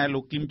ពេលដែលលោ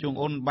កគីមចុង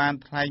អ៊ុនបាន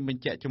ថ្លែងប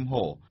ញ្ជាក់ជំហ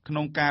រក្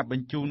នុងការប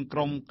ញ្ជូនក្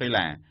រុមកី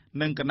ឡា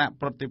និងគណៈ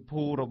ប្រតិ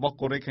ភូរបស់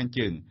កូរ៉េខាង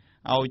ជើង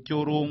ឲ្យចូ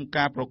លរួម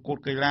ការប្រកួត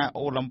កីឡា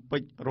អូឡ িম্প ិ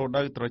ករ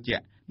ដូវត្រជា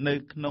ក់នៅ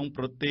ក្នុង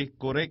ប្រទេស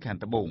កូរ៉េខាង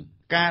ត្បូង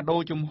ការដូ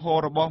រជំហរ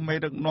របស់មេ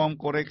ដឹកនាំ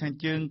កូរ៉េខាង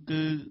ជើង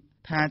គឺ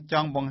ថាច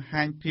ង់បង្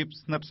ហាញភាព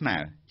ស្និទ្ធស្នា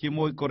លជា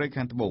មួយកូរ៉េ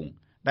ខាងត្បូង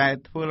ដែល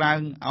ធ្វើឡើង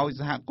ឲ្យ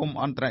សហគមន៍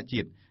អន្តរ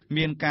ជាតិ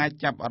មានការ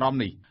ចាប់អារម្ម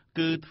ណ៍នេះ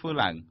គឺធ្វើ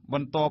ឡើងប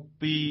ន្ទាប់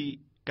ពី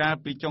កាល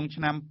ពីចុង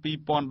ឆ្នាំ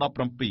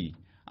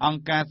2017អង្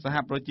គការសហ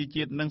ប្រជា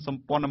ជាតិនិងស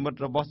ម្ព័ន្ធមិត្ត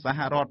របស់សហ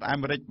រដ្ឋអា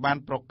មេរិកបាន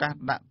ប្រកាស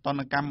ដាក់ទ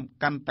ណ្ឌកម្ម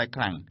កាន់តែ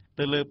ខ្លាំង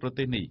ទៅលើប្រ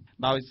ទេសនេះ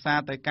ដោយសារ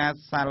តែការ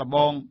សាកល្ប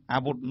ងអា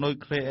វុធនុយ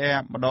ក្លេអ៊ែរ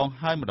ម្ដង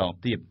ហើយម្ដង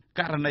ទៀត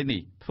ករណី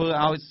នេះធ្វើ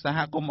ឲ្យសហ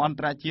គមន៍អន្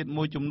តរជាតិ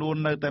មួយចំនួន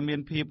នៅតែមាន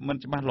ភាពមិន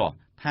ច្បាស់លាស់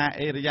ថា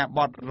អេរយា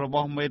ប័តរប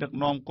ស់មេដឹក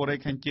នាំកូរ៉េ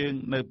ខាងជើង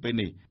នៅពេល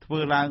នេះធ្វើ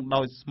ឡើង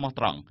ដោយស្មោះ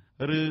ត្រង់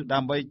ឬដើ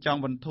ម្បីច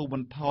ង់បន្ធូរប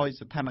ន្ថយ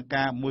ស្ថាន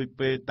ភាពមួយ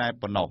ពេលតែ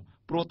ប៉ុណ្ណោះ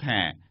ព្រោះថា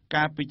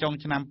កាលពីចុង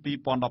ឆ្នាំ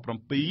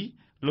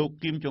2017លោក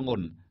គីមចុងអ៊ុ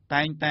ន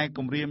តែងតែគ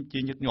ម្រាមជា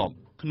ញឹកញាប់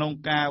ក្នុង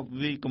ការ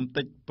វាយកំ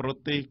ទេចប្រ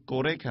ទេសកូ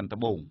រ៉េខាងត្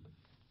បូង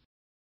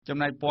ចំ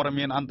ណែកព័ត៌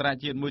មានអន្តរ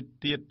ជាតិមួយ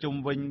ទៀតជុំ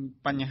វិញ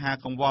បញ្ហា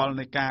កង្វល់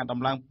នៃការដំ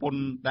ឡើងពន្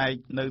ធដែក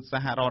នៅស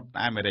ហរដ្ឋ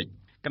អាមេរិក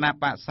គណៈ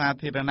បក្សសា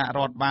ធារណរ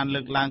ដ្ឋបាន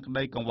លើកឡើងក្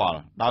តីកង្វល់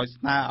ដោយ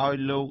ស្នើឲ្យ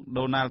លោក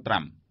ដូណាល់ត្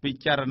រាំពិ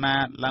ចារណា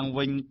ឡើង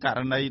វិញករ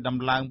ណីដំ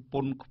ឡើងព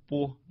ន្ធខ្ព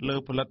ស់លើ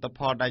ផលិតផ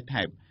លដែក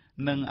ថែប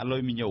និងអាលុ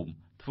យមីញ៉ូម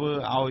ធ្វើ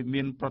ឲ្យ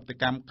មានប្រតិ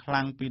កម្មខ្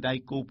លាំងពីដៃ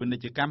គូពាណិ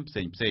ជ្ជកម្មផ្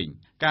សេងៗ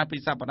កាលពី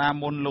សប្តាហ៍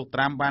មុនលោកត្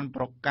រាំបាន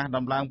ប្រកាស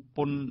ដំឡើងព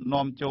ន្ធ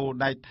នាំចូល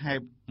ដែកថែប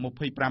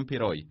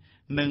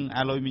 25% និង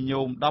អាលុយមី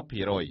ញ៉ូម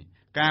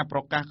 10% ការប្រ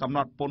កាសកំណ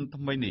ត់ពន្ធ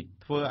ថ្មីនេះ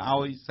ធ្វើ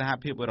ឲ្យសហ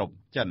ភាពអឺរ៉ុប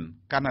ចិន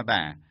កាណា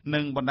ដានិ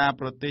ងបណ្ដា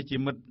ប្រទេសជា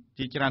មិត្ត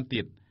ជាច្រើន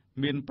ទៀត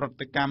មានប្រ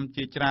តិកម្ម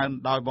ជាច្រើន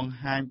ដោយបង្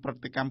ហាញប្រ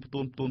តិកម្មផ្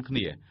ទួនគ្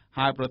នា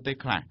ហើយប្រទេស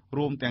ខ្លះ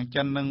រួមទាំង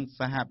ចិននិង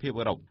សហភាព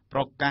អឺរ៉ុបប្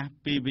រកាស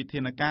ពីវិធា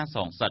នការស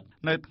ងសឹក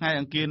នៅថ្ងៃ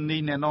អង្គារនេះ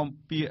អ្នកនាំ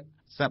ពាក្យ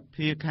ស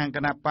ភាខាងគ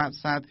ណៈបក្ស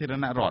សាធារ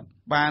ណរដ្ឋ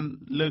បាន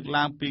លើក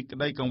ឡើងពីក្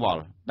តីកង្វ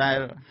ល់ដែល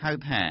ហៅ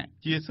ថា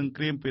ជាសង្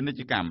គ្រាមពាណិជ្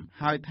ជកម្ម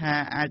ហើយថា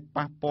អាច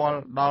ប៉ះពាល់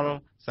ដល់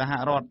សហ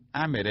រដ្ឋ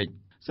អាមេរិក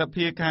ស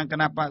ភាខាងគ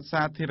ណៈបក្ស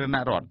សាធារណ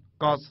រដ្ឋ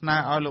ក៏ស្នើ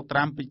ឲ្យលោកត្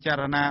រាំពិចា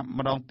រណា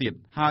ម្ដងទៀត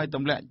ហើយទ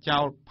ម្លាក់ចោ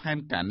លផែន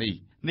ការ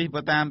នេះ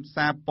បើតាម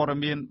សារព័ត៌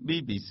មាន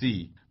BBC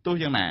ទោះ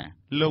យ៉ាងណា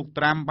លោក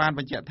ត្រាំបានប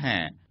ញ្ជាក់ថា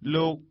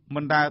លោក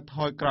មិនដើរថ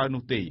យក្រោយ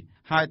នោះទេ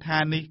ហើយថា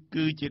នេះ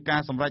គឺជាកា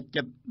រសម្រេច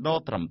ចិត្តដ៏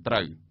ត្រឹមត្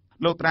រូវ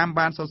លោកត្រាំ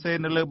បានសរសេរ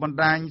នៅលើបណ្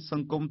ដាញស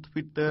ង្គម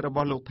Twitter រប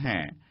ស់លោកថា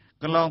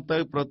កន្លងទៅ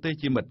ប្រទេស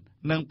ជាមិត្ត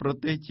និងប្រ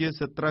ទេសជា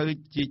សត្រូវ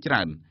ជាច្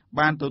រើន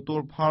បានទទួ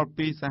លផល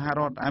ពីសហ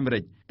រដ្ឋអាមេរិ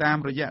កតាម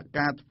រយៈ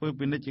ការធ្វើ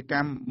ពាណិជ្ជក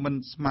ម្មមិន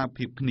ស្មើ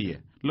ភាពគ្នា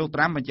លោកត្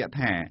រាំបញ្ជាក់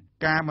ថា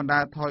ការមិនដើ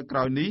រថយក្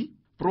រោយនេះ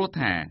ព្រោះ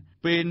ថា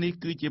ពេលនេះ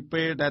គឺជា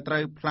ពេលដែលត្រូ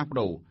វផ្លាស់ប្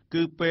ដូរ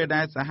គឺពេល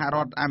ដែលសហរ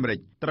ដ្ឋអាមេរិក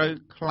ត្រូវ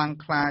ខ្លាំង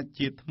ក្លា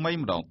ជាថ្មី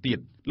ម្ដងទៀត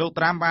លោក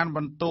ត្រាំបានប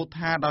ន្ទោស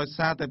ថាដោយ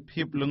សារតែ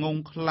ភាពល្ងង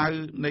ខ្លៅ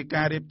នៃ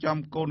ការរៀបចំ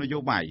គោលនយោ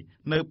បាយ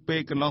នៅពេ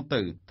លកន្លង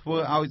ទៅធ្វើ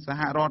ឲ្យស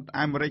ហរដ្ឋ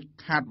អាមេរិក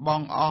ខាតប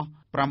ង់អស់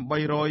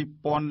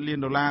$800,000 លា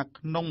ន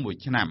ក្នុងមួយ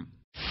ឆ្នាំ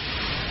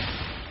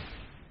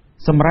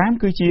សម្រាម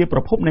គឺជាប្រ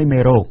ភពនៃមេ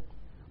រោគ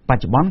ប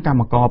ច្ចុប្បន្នកម្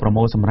មករប្រ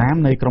មូលសម្រាម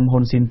នៃក្រុមហ៊ុ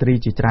នស៊ីនទ្រី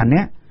ជាច្រើនអ្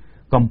នក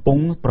កំពុង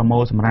ប្រមូ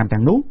លសម្រាម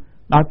ទាំងនោះ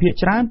ដោយភាគ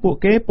ច្រើនពួក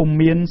គេពុំ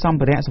មានសម្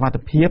ភារៈសុវត្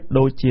ថិភាព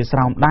ដូចជាស្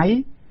រោមដៃ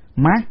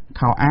ម៉ាស់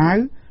ខោអាវ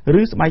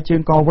ឬស្បែកជើ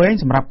ងកវែង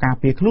សម្រាប់ការ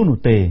ពារខ្លួននោះ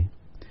ទេ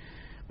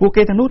ពួក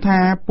គេទាំងនោះថា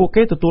ពួក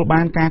គេទទួល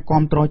បានការ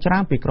គាំទ្រច្រើ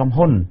នពីក្រុម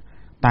ហ៊ុន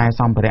តែ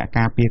សម្ភារៈ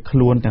ការពារខ្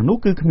លួនទាំងនោះ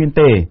គឺគ្មាន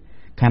ទេ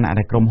ខណៈ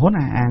ដែលក្រុមហ៊ុន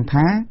អះអាង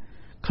ថា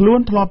ខ្លួន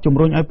ធ្លាប់ជំ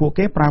រុញឲ្យពួក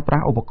គេប្រើប្រា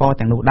ស់ឧបករណ៍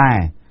ទាំងនោះដែរ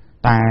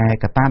តែ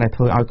កត្តាដែល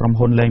ធ្វើឲ្យក្រុម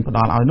ហ៊ុនលែងផ្ដ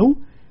ល់ឲ្យនោះ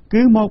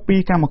គឺមកពី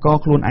កម្មករ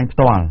ខ្លួនឯងផ្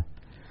ទាល់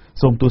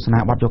សូមទស្សនា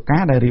បទយកា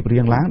ដែលរៀបរៀ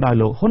ងឡើងដោយ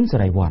លោកហ៊ុនសេ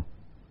រីវត្ត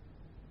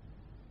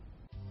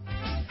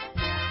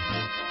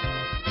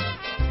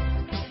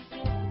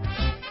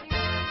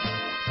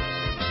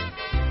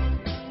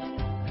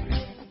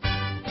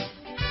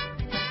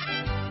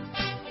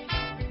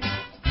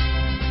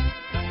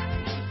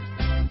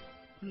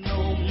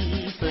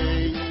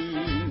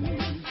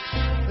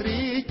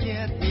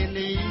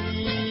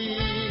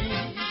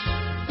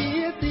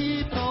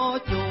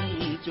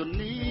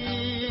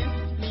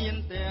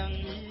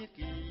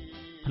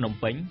ភ្នំ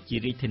ពេញជា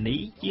រាជធានី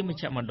ជាមជ្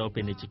ឈមណ្ឌល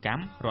ពាណិជ្ជក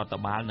ម្មរដ្ឋ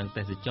បាលនិង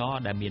ទេសចរ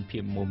ដែលមានភា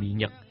ពមមា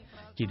ញឹក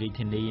ជារាជ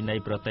ធានីនៃ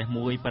ប្រទេស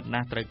មួយពិតណា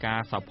ស់ត្រូវការ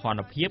សោភ័ណ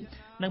ភាព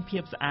និងភា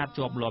ពស្អាត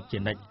ជាប់លាប់ជា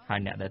និច្ចហើយ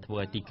អ្នកដែលធ្វើ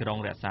ឲ្យទីក្រុង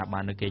រក្សាបា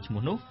ននូវកេរ្តិ៍ឈ្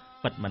មោះនោះ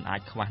ពិតមិនអា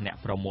ចខ្វះអ្នក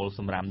ប្រមូលស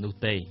ម្រាមនោះ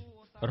ទេ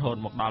រហូត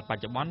មកដល់ប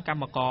ច្ចុប្បន្នក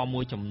ម្មករ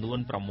មួយចំនួន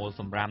ប្រមូល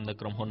សម្រាមនៅ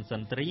ក្រុមហ៊ុនសិ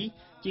នទ្រី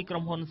ជាក្រុ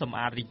មហ៊ុនសម្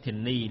អាតរាជធា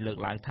នីលើក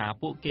ឡើងថា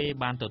ពួកគេ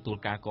បានទទួល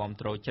ការគាំ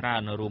ទ្រច្រើ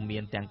នរួមមា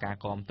នទាំងការ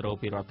គាំទ្រ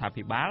ពីរដ្ឋា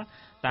ភិបាល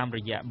តាមរ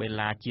យៈបេ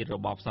ឡាជាតិរ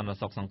បបសន្តិ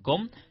សុខសង្គម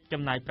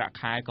ចំណាយប្រាក់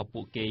ខែក៏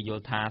ពួកគេយ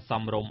ល់ថាស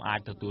មរម្យអាច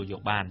ទទួលយ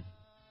កបាន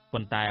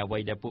ប៉ុន្តែអ្វី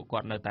ដែលពួកគា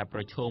ត់នៅតែប្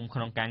រឈមក្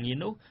នុងការងារ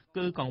នោះ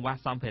គឺកង្វះ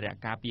សម្ភារៈ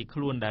ការពារខ្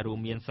លួនដែលរួម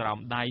មានស្រោម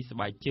ដៃស្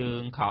បែកជើង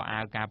ខោអា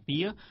វការពា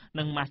រ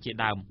និងម៉ាស់ជា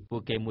ដើមពួ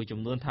កគេមួយចំ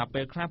នួនថា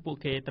ពេលខ្លះពួក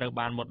គេត្រូវ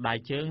បានមុតដៃ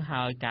ជើង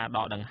ហើយការដ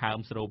កដង្ហើម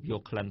ស្រូបយ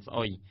កក្លិនស្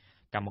អុយ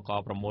កម្មករ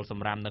ប្រមូលស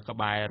ម្រាមនៅក្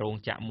បែររោង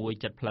ចក្រមួយ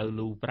ជិតផ្លូវ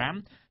លូ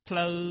5ផ្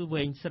លូវ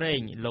វែងស្រេ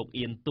ងលោក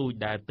អៀនទូច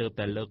ដែលទើប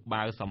តែលើក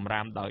បាវសម្រា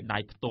មដោយដៃ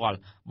ផ្ទាល់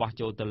បោះ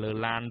ចូលទៅលើ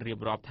ឡានរៀប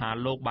រាប់ថា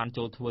លោកបាន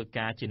ចូលធ្វើ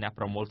ការជាអ្នក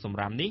ប្រមូលសម្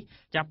រាមនេះ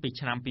ចាប់ពី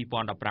ឆ្នាំ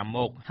2015ម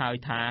កហើយ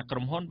ថាក្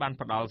រុមហ៊ុនបាន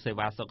ផ្ដល់សេ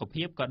វាសុខ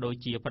ភាពក៏ដូច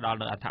ជាផ្ដល់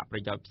នូវអត្ថប្រ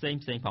យោជន៍ផ្សេង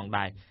ៗផង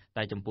ដែរ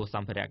តែចំពោះស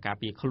ម្ភារៈការ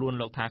ពារខ្លួន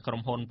លោកថាក្រុ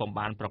មហ៊ុនពុំ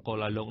បានប្រគល់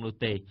ឲ្យលោកនោះ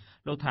ទេ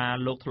លោកថា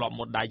លោកធ្លាប់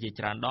មុតដៃជា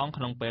ច្រើនដង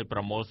ក្នុងពេលប្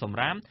រមូលសម្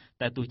រាម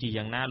តែទោះជា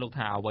យ៉ាងណាលោក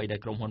ថាអ្វីដែល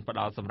ក្រុមហ៊ុនផ្ដ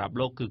ល់សម្រាប់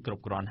លោកគឺគ្រ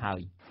ប់គ្រាន់ហើ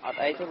យអត់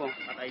អីទេបង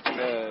អត់អី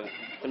ទេ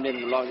ជំនាញ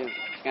ម្លងយើង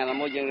ថ្ងៃណា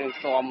មួយយើងរៀង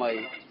ស៊ាំហើយ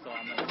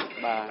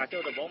បាទការចូ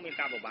លដំបងមាន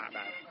ការពិបាក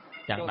ដែរ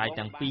ទាំងដៃ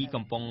ទាំងពីរ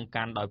កំពុង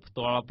កាន់ដោយផ្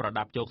ទាល់ប្រ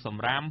ដាប់ជោគស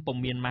ម្រាមពុំ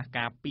មានម៉ាស់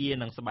ការពារ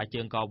និងស្បែក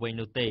ជើងកវែង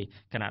នោះទេ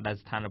ខណៈដែល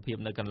ស្ថានភាព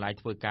នៅកន្លែង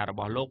ធ្វើការរប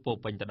ស់លោកពោ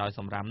ពេញទៅដោយ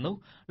សម្រាមនោះ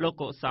លោក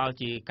កុសល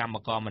ជាកម្ម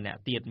ករម្នាក់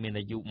ទៀតមាន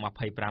អាយុ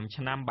25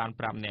ឆ្នាំបាន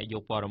ប្រាប់អ្នកយ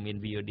កព័ត៌មាន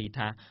VOD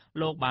ថា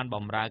លោកបានប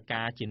ម្រើ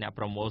ការជាអ្នក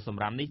ប្រមូលស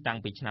ម្រាមនេះតាំង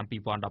ពីឆ្នាំ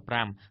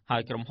2015ហើ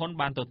យក្រុមហ៊ុន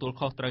បានទទួល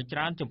ខុសត្រូវច្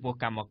រើនចំពោះ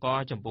កម្មករ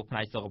ចំពោះផ្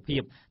នែកសុខភា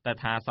ពតែ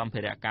ថាសម្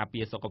ភារៈការពា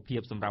រសុខភាព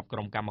សម្រាប់ក្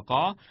រុមកម្មក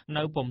រ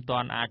នៅពុំទា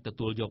ន់អាចទ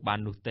ទួលយកបាន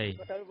នោះទេ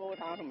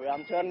សម្រា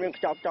ប់ច្រើនមាន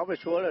ខ្ចប់វា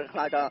ស្រួលខ្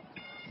លាចថា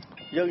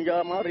យើងយ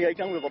កមករាយ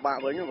ចឹងវាពិបាក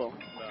វិញបង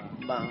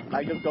បាទតែ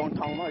យើងចង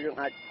ថងមកយើង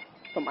អាច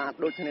សម្អាត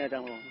ដូចគ្នាចឹ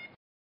ងបង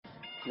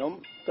ខ្ញុំ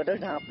ក៏ទៅ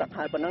ថាប្រាក់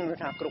ខែប៉ុណ្ណឹង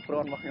ថាគ្រប់គ្រា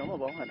ន់របស់ខ្ញុំ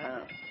បងថា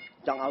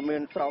ចង់ឲ្យមា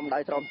នស្រោមដៃ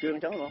ស្រោមជើង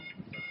ចឹងបង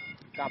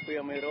ការពារ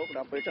មេរោគដ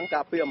ល់ពេលចឹង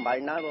ការពារអំបែង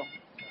ដែរបង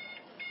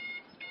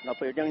ដល់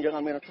ពេលចឹងយើងអ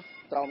ត់មាន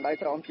ស្រោមដៃ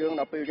ស្រោមជើង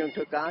ដល់ពេលយើងធ្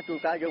វើការជួន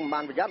កាលយើងមិនបា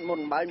នប្រយ័ត្នមុន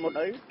អំបែងមុន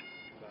អី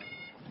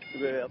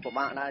វាពិ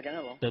បាកដែរចឹង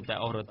បងទើបតែ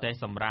អូររទេស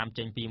សម្រាម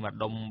ចេញពីម្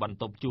ដុំបន្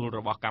ទប់ជួលរ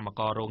បស់កម្ម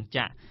កររោងច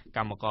ក្រក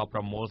ម្មករប្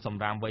រមូលស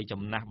ម្រាមវ័យ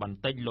ចំណាស់បន្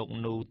តិចលោក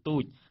នូទូ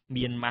ច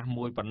មានម៉ាស់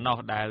មួយប៉ុណ្ណោះ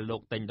ដែលលោ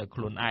កទិញដោយ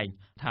ខ្លួនឯង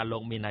ថាលោ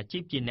កមានអាជី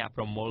ពជាអ្នក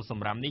ប្រមូលស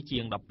ម្រាមនេះជា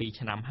ង12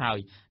ឆ្នាំហើយ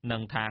និ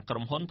ងថាក្រុ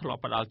មហ៊ុនធ្លា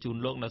ប់ផ្ដល់ជូន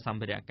លោកនៅស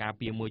ម្ភារៈការ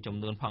ពារមួយចំ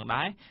នួនផង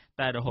ដែរ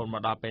តែរហូតម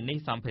កដល់ពេលនេះ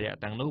សម្ភារៈ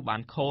ទាំងនោះបា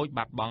នខូច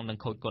បាត់បង់និង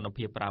ខូចគុណ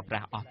ភាពប្រើប្រា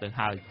ស់អស់ទៅ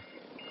ហើយ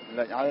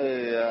លេចឲ្យ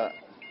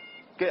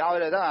គេឲ្យ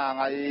តែ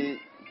ថ្ងៃ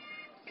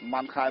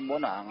មិនខែមុន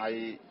ថ្ងៃ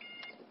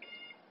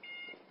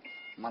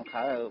មិន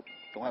ខែ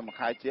ចង់ឲ្យមួយ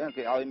ខែជាង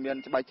គេឲ្យមាន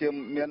ស្បែកជើង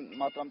មាន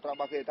មកត្រឹមត្រូវរ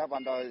បស់គេតែប៉ុ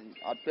ន្តែ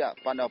អត់ពាក់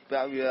ប៉ុន្តែពា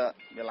ក់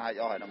វាលហើយ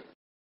អស់ហើយហ្នឹង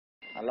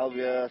ឥឡូវ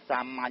វាសា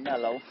មញ្ញឥ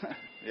ឡូវ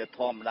វាធ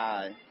ម្មតា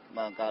ហើយ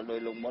បើកាលដោយ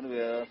លងមុន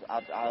វាស្អើ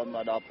តស្អើមម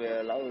កដល់ពេលឥ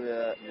ឡូវវា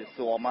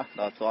ស៊ាំ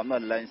ដល់ស៊ាំម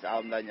កលែងស្អើ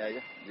មលែងអី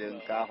យើង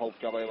ការហូប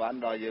ចុកអីបាន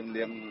ដល់យើង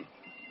លាង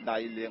ដៃ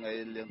លាងអី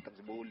លាងទឹក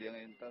សាប៊ូលាង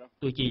អីទៅ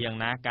ទោះជាយ៉ាង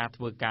ណាការ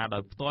ធ្វើការដោ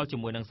យផ្ទាល់ជា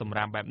មួយនឹងសម្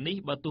រាមបែបនេះ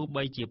បើទោះ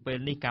បីជាពេល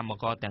នេះកម្ម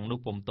ករទាំងនោះ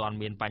ពុំទាន់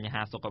មានបញ្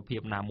ហាសុខភា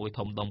ពណាមួយ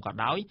ធំដុំក៏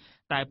ដោយ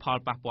តែផល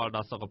ប៉ះពាល់ដ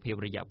ល់សុខភាព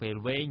រយៈពេល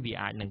វែងវា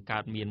អាចនឹងកើ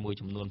តមានមួយ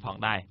ចំនួនផង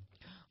ដែរ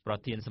ប្រ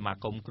ធានសមា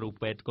គមគ្រូ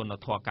ពេទ្យគុណ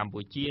ធម៌កម្ពុ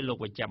ជាលោក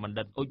វេជ្ជបណ្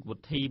ឌិតអ៊ុចវុ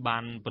ធីបា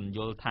នបញ្យ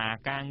ល់ថា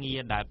ការងារ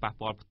ដែលប៉ះ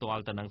ពាល់ផ្ទា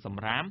ល់ទៅនឹងស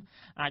ម្រាម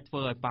អាចធ្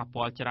វើឲ្យប៉ះ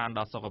ពាល់ច្រើនដ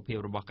ល់សុខភាព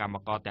របស់កម្ម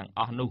ករទាំង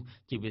អស់នោះ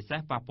ជាពិសេស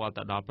ប៉ះពាល់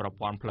ទៅដល់ប្រ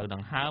ព័ន្ធផ្លូវដ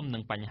ង្ហើមនិ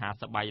ងបញ្ហា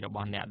ស្បែករប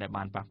ស់អ្នកដែល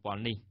បានប៉ះពា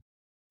ល់នេះ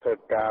ធ្វើ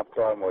ការផ្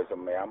ទាល់មួយស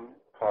ម្រាម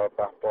ផល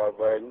ប៉ះពាល់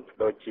វែង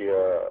ដូចជា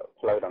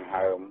ផ្លូវដង្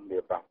ហើម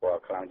វាប៉ះពាល់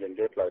ខ្លាំងជាង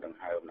គេផ្លូវដង្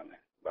ហើមហ្នឹង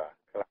បាទ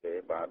ខ្លះទេ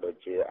បាទដូច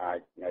ជាអាច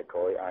ថ្ងៃក្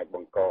រោយអាចប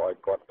ង្កឲ្យ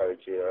គាត់ទៅ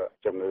ជា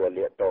ជំងឺ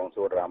លាកតង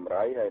សួតរ៉ាំ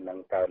រ៉ៃហើយនឹង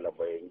កើតល្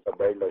បែង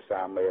ដោយសា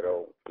រមេរោ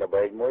គល្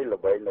បែងមួយ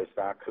ល្បែងដោយ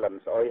សារក្លិន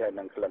ស្អុយហើយ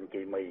នឹងក្លិន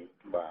គីមី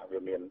បាទវា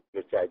មាន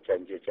វាចែកចេញ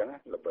ជាអញ្ចឹង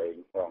ល្បែង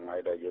ផងហើ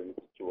យដែលយើង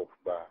ជួប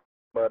បាទ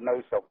បើនៅ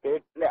ស្រុកគេ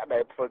អ្នកដែ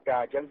លធ្វើកា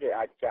រអញ្ចឹងគេ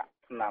អាចចាក់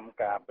ថ្នាំ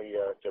ការពារ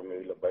ជំងឺ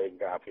ល្បែង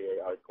ការពារ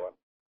ឲ្យគាត់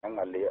ហ្នឹង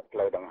អាលាកផ្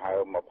លូវដង្ហើ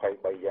ម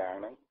23យ៉ាង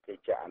ហ្នឹងគេ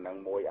ចាក់អាហ្នឹង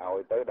មួយឲ្យ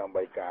ទៅដើម្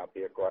បីការ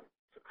ពារគាត់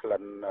ក្លិ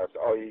ន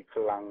ស្អុយ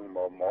ខ្លាំងម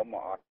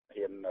កអត់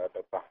ហ៊ាន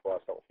ទៅប៉ះពា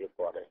ល់សុខភាព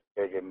គាត់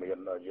ទេគេមាន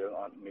យើង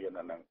អត់មាន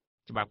អាហ្នឹង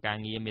ច្បាប់ការ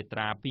ងារមាត្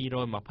រា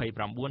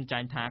229ចែ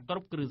ងថាគ្រ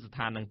ប់គ្រឹះស្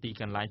ថាននិងទី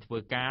កន្លែងធ្វើ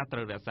ការត្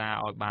រូវរក្សា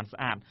ឲ្យបានស្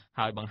អាត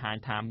ហើយបង្ហាញ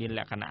ថាមានល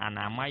ក្ខណៈអ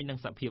នាម័យនិង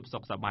សភាពសុ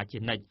ខសប្បាយជា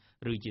និច្ច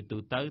ឬជាទូ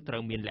ទៅត្រូ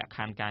វមានលក្ខខ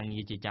ណ្ឌការងា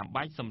រជាចាំ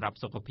បាច់សម្រាប់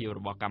សុខភាពរ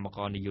បស់កម្មក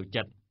រនិយោ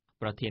ជិត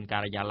ប្រធានកា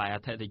រិយាល័យអ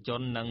តិថិជ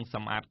ននិងស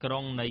ម្អាតក្រុ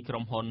ងនៃក្រុ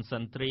មហ៊ុនសិ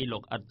នទ្រីលោ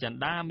កអ៊ិតចិន្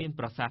តាមាន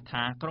ប្រសាសន៍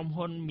ថាក្រុម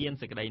ហ៊ុនមាន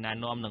សេចក្តីណែ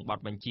នាំនិងបទ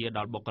បញ្ជាដ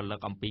ល់បុគ្គលិក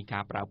អំពីកា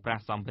រប្រើប្រា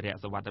ស់សម្ភារៈ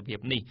សុវត្ថិភាព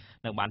នេះ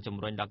និងបានជំ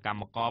រុញដល់កម្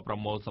មករប្រ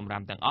មូលសម្រា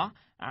មទាំងអស់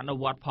អនុ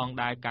វត្តផង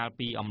ដែរកាល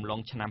ពីអំឡុង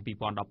ឆ្នាំ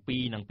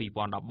2012និង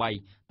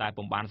2013តែ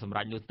ពុំបានសម្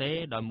រេចនោះទេ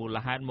ដោយមូល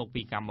ហេតុមក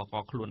ពីកម្មក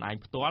រខ្លួនឯង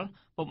ផ្ទាល់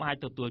ពុំអាច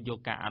ទទួលយក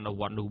ការអនុ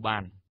វត្តនោះបា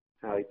ន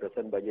ហើយប្រ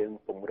សិនបើយើង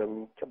ពង្រឹង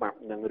ច្បាប់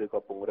នឹងឬក៏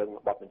ពង្រឹង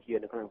បទបញ្ជា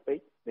នៅក្នុងពេក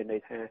មានន័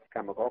យថាក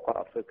ម្មករគាត់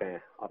អត់ធ្វើការ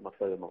អត់មក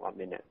ធ្វើមកអត់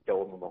មានអ្នកចូ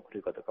លមកឬ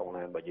ក៏ទៅកង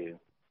ឡានរបស់យើង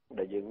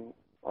ដែលយើង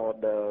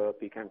order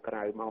ពីខាងក្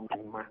រៅមកមា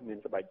នម៉ាស់មាន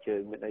ស្បែកជើ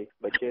ងមានអី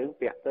បើជើង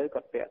ពាក់ទៅ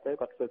គាត់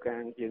ធ្វើកា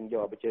រយើងយ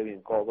កបើជើងអ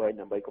ង្គវែង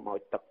ដើម្បីកុំឲ្យ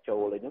ទឹកចូ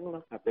លអីហ្នឹង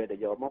ណាពេលដែល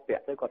យកមកពា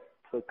ក់ទៅគាត់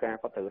ធ្វើការ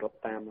គាត់ទៅរត់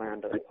តាមឡាន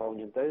ទៅអីផងអ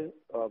ញ្ចឹងទៅ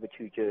វា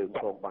ឈឺជើង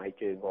ផងបាយ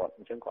ជើងគាត់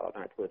អញ្ចឹងគាត់អត់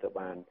អាចធ្វើទៅ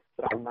បាន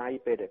ស្រោមដៃ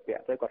ពេលដែលពា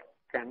ក់ទៅគាត់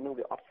កាន់នឹង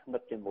វាអត់ស្និ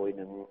ទ្ធជាមួយ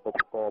នឹងឧប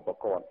ករណ៍របស់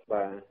គាត់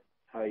បាទ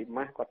ហើយ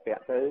ម៉ាស់គាត់ពា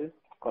ក់ទៅ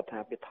គាត់ថា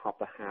វាថប់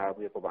ទៅហើ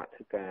វាពិបាកធ្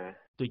វើការ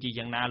ទោះជា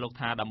យ៉ាងណាលោក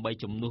ថាដើម្បី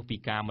ជំនួសពី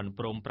ការមិន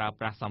ព្រមប្រើ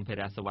ប្រាស់សម្ភា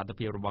រៈសុវត្ថិ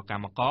ភាពរបស់ក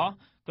ម្មករ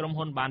ក្រុម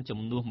ហ៊ុនបានជំ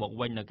នួសមក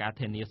វិញនូវការ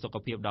ធានាសុខ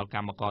ភាពដល់ក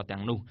ម្មករទាំ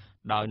ងនោះ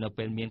ដោយនៅ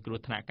ពេលមានគ្រោះ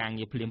ថ្នាក់ការ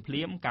ងារភ្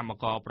លាមកម្ម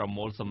ករប្រ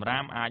មូលសម្រា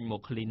មអាចម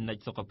ក clinic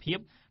សុខភាព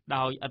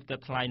ដោយឥតគិត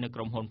ថ្លៃនៅក្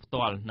រុមហ៊ុនផ្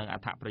ទាល់និងអ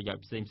ត្ថប្រយោជ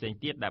ន៍ផ្សេងៗ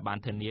ទៀតដែលបាន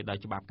ធានាដោយ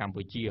ច្បាប់កម្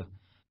ពុជា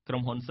ក្រុ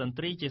មហ៊ុនសិន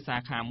ទ្រីជាសា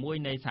ខាមួយ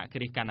នៃសហគ្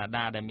រាសកាណា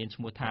ដាដែលមាន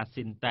ឈ្មោះថា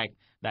Syntec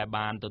ដែល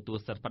បានទទួល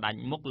សិទ្ធិផ្ដាច់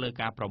មុខលើ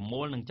ការប្រ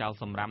មូលនិងចោល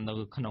សម្រាមនៅ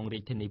ក្នុងរា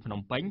ជធានីភ្នំ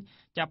ពេញ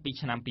ចាប់ពី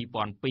ឆ្នាំ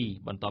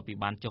2002បន្ទាប់ពី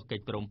បានចុះកិ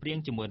ច្ចព្រមព្រៀង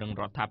ជាមួយនឹង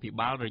រដ្ឋាភិ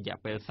បាលរយៈ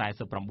ពេល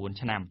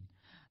49ឆ្នាំ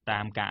តា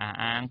មការអះ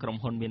អាងក្រុម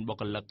ហ៊ុនមានបុគ្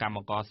គលិកកម្ម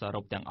ករសរុ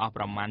បទាំងអស់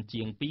ប្រមាណ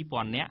ជាង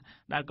 2000 នាក់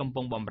ដែលកំ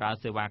ពុងបម្រើ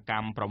សេវាក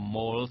ម្មប្រ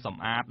មូលស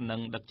ម្អាតនិ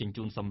ងដឹកជញ្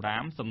ជូនសម្រា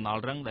មសំណ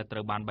ល់រឹងដែលត្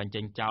រូវបានបញ្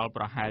ចេញចោល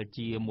ប្រហែល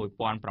ជា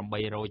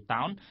 1800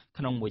 តោន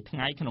ក្នុងមួយថ្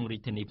ងៃក្នុងរា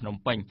ជធានីភ្នំ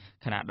ពេញ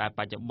ខណៈដែលប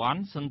ច្ចុប្បន្ន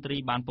សិនទ្រី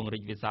បានពង្រី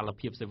កវិសាល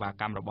ភាពសេវា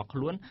កម្មរបស់ខ្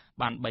លួន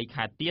បាន3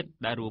ខេត្តទៀត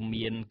ដែលរួម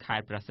មានខេ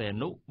ត្តព្រះសីហ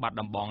នុបាត់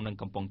ដំបងនិង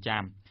កំពង់ចា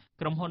ម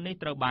ក្រុមហ៊ុននេះ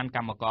ត្រូវបានក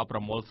ម្មករប្រ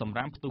មូលសម្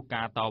រាមផ្ទុះ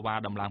ការតវ៉ា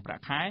ដំឡើងប្រា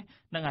ក់ខែ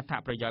និងអត្ថ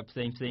ប្រយោជន៍ផ្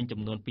សេងៗចំ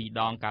នួន2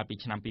ដងកាលពី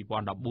ឆ្នាំ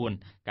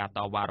2014ការត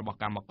វ៉ារបស់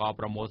កម្មករ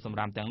ប្រមូលសម្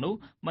រាមទាំងនោះ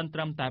មិនត្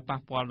រឹមតែប៉ះ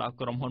ពាល់ដល់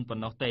ក្រុមហ៊ុនប៉ុ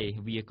ណ្ណោះទេ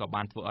វាក៏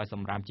បានធ្វើឲ្យស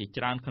ម្រាមជា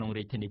ច្រើនក្នុង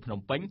រាជធានីភ្នំ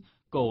ពេញ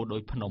គោដោ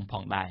យភ្នំផ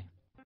ងដែរ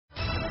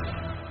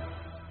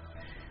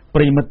ប្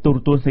រិយមិត្តទូរ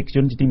ទស្សនិកជ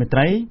នជាទីមេត្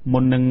រីមុ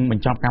ននឹងប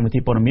ញ្ចប់កម្មវិធី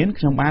ព័ត៌មាន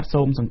ខ្ញុំបាទ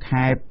សូមសង្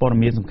ខេបព័ត៌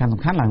មានសំខាន់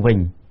ៗឡើងវិញ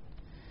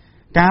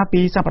កាល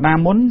ពីសប្តា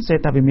ហ៍មុនសេ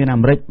ដ្ឋវិមានអា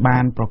មេរិកបា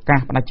នប្រកាស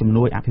ផ្តាច់ជំ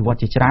នួយអភិវឌ្ឍ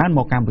ជាច្រើនម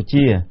កកម្ពុ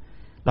ជា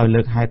ដោយ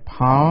លើកហេតុផ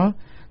ល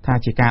ថា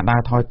ជាការដើ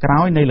រថយក្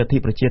រោយនៃលទ្ធិ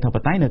ប្រជាធិប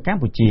តេយ្យនៅក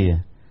ម្ពុជា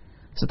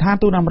ស្ថាន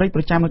ទូតអាមេរិក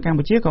ប្រចាំនៅកម្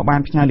ពុជាក៏បាន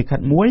ផ្ញើលិខិត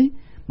មួយ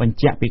បញ្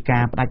ជាក់ពីកា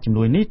រផ្តាច់ជំ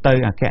នួយនេះទៅ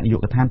អគ្គនាយក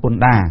ដ្ឋានពន្ធ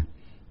ដារ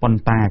ប៉ុន្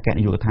តែអគ្គ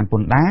នាយកដ្ឋានព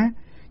ន្ធដារ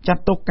ចា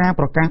ត់ទុកការ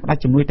ប្រកាសផ្តា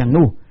ច់ជំនួយទាំង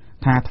នោះ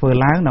ថាធ្វើ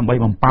ឡើងដើម្បី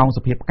បំផោងស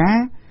ភាពការ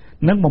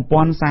និងបំ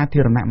ពាន់សា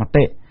ធារណម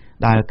តិ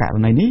ដែលករ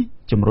ណីនេះ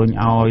ជំរុញ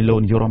ឲ្យលោក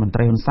នាយករដ្ឋមន្ត្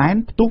រីហ៊ុនសែន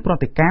ផ្ទុះប្រ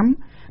តិកម្ម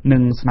និ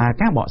ងស្នើ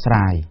ការបកស្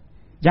រាយ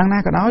យ៉ាងណា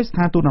ក៏ដោយស្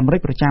ថានទូតអាមេរិក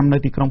ប្រចាំនៅ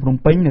ទីក្រុងភ្នំ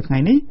ពេញនៅថ្ងៃ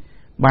នេះ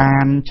បា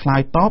នឆ្លើ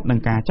យតបនឹង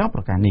ការចោទ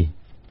ប្រកាន់នេះ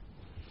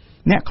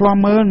អ្នកឃ្លាំ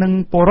មើលនិង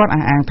ពលរដ្ឋ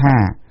អះអាងថា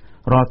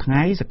រាល់ថ្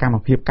ងៃសកម្ម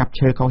ភាពកាប់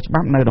ឈើខុសច្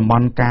បាប់នៅតំប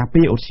ន់ការ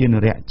ពារឧទ្យានុ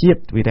រក្សជាតិ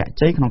វីរៈ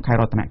ជ័យក្នុងខេត្ត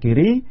រតនគិ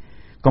រី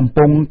កំ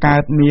ពុងកើ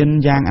តមាន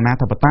យ៉ាងអនា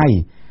ធិបតេយ្យ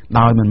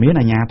ដោយមិនមាន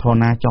អាជ្ញាធរ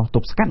ណាចោះទ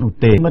ប់ស្កាត់នោះ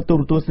ទេមិត្តទូ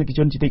រទស្សនិកជ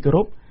នជាទីគោរ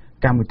ព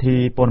កម្មវិធី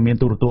ព័ត៌មាន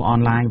ទូរទស្សន៍អន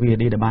ឡាញ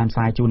VOD ដែលបានផ្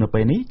សាយជូននៅពេ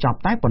លនេះចប់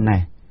តែប៉ុណ្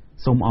ណេះ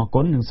សូមអរ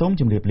គុណនិងសូម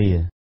ជម្រាបលា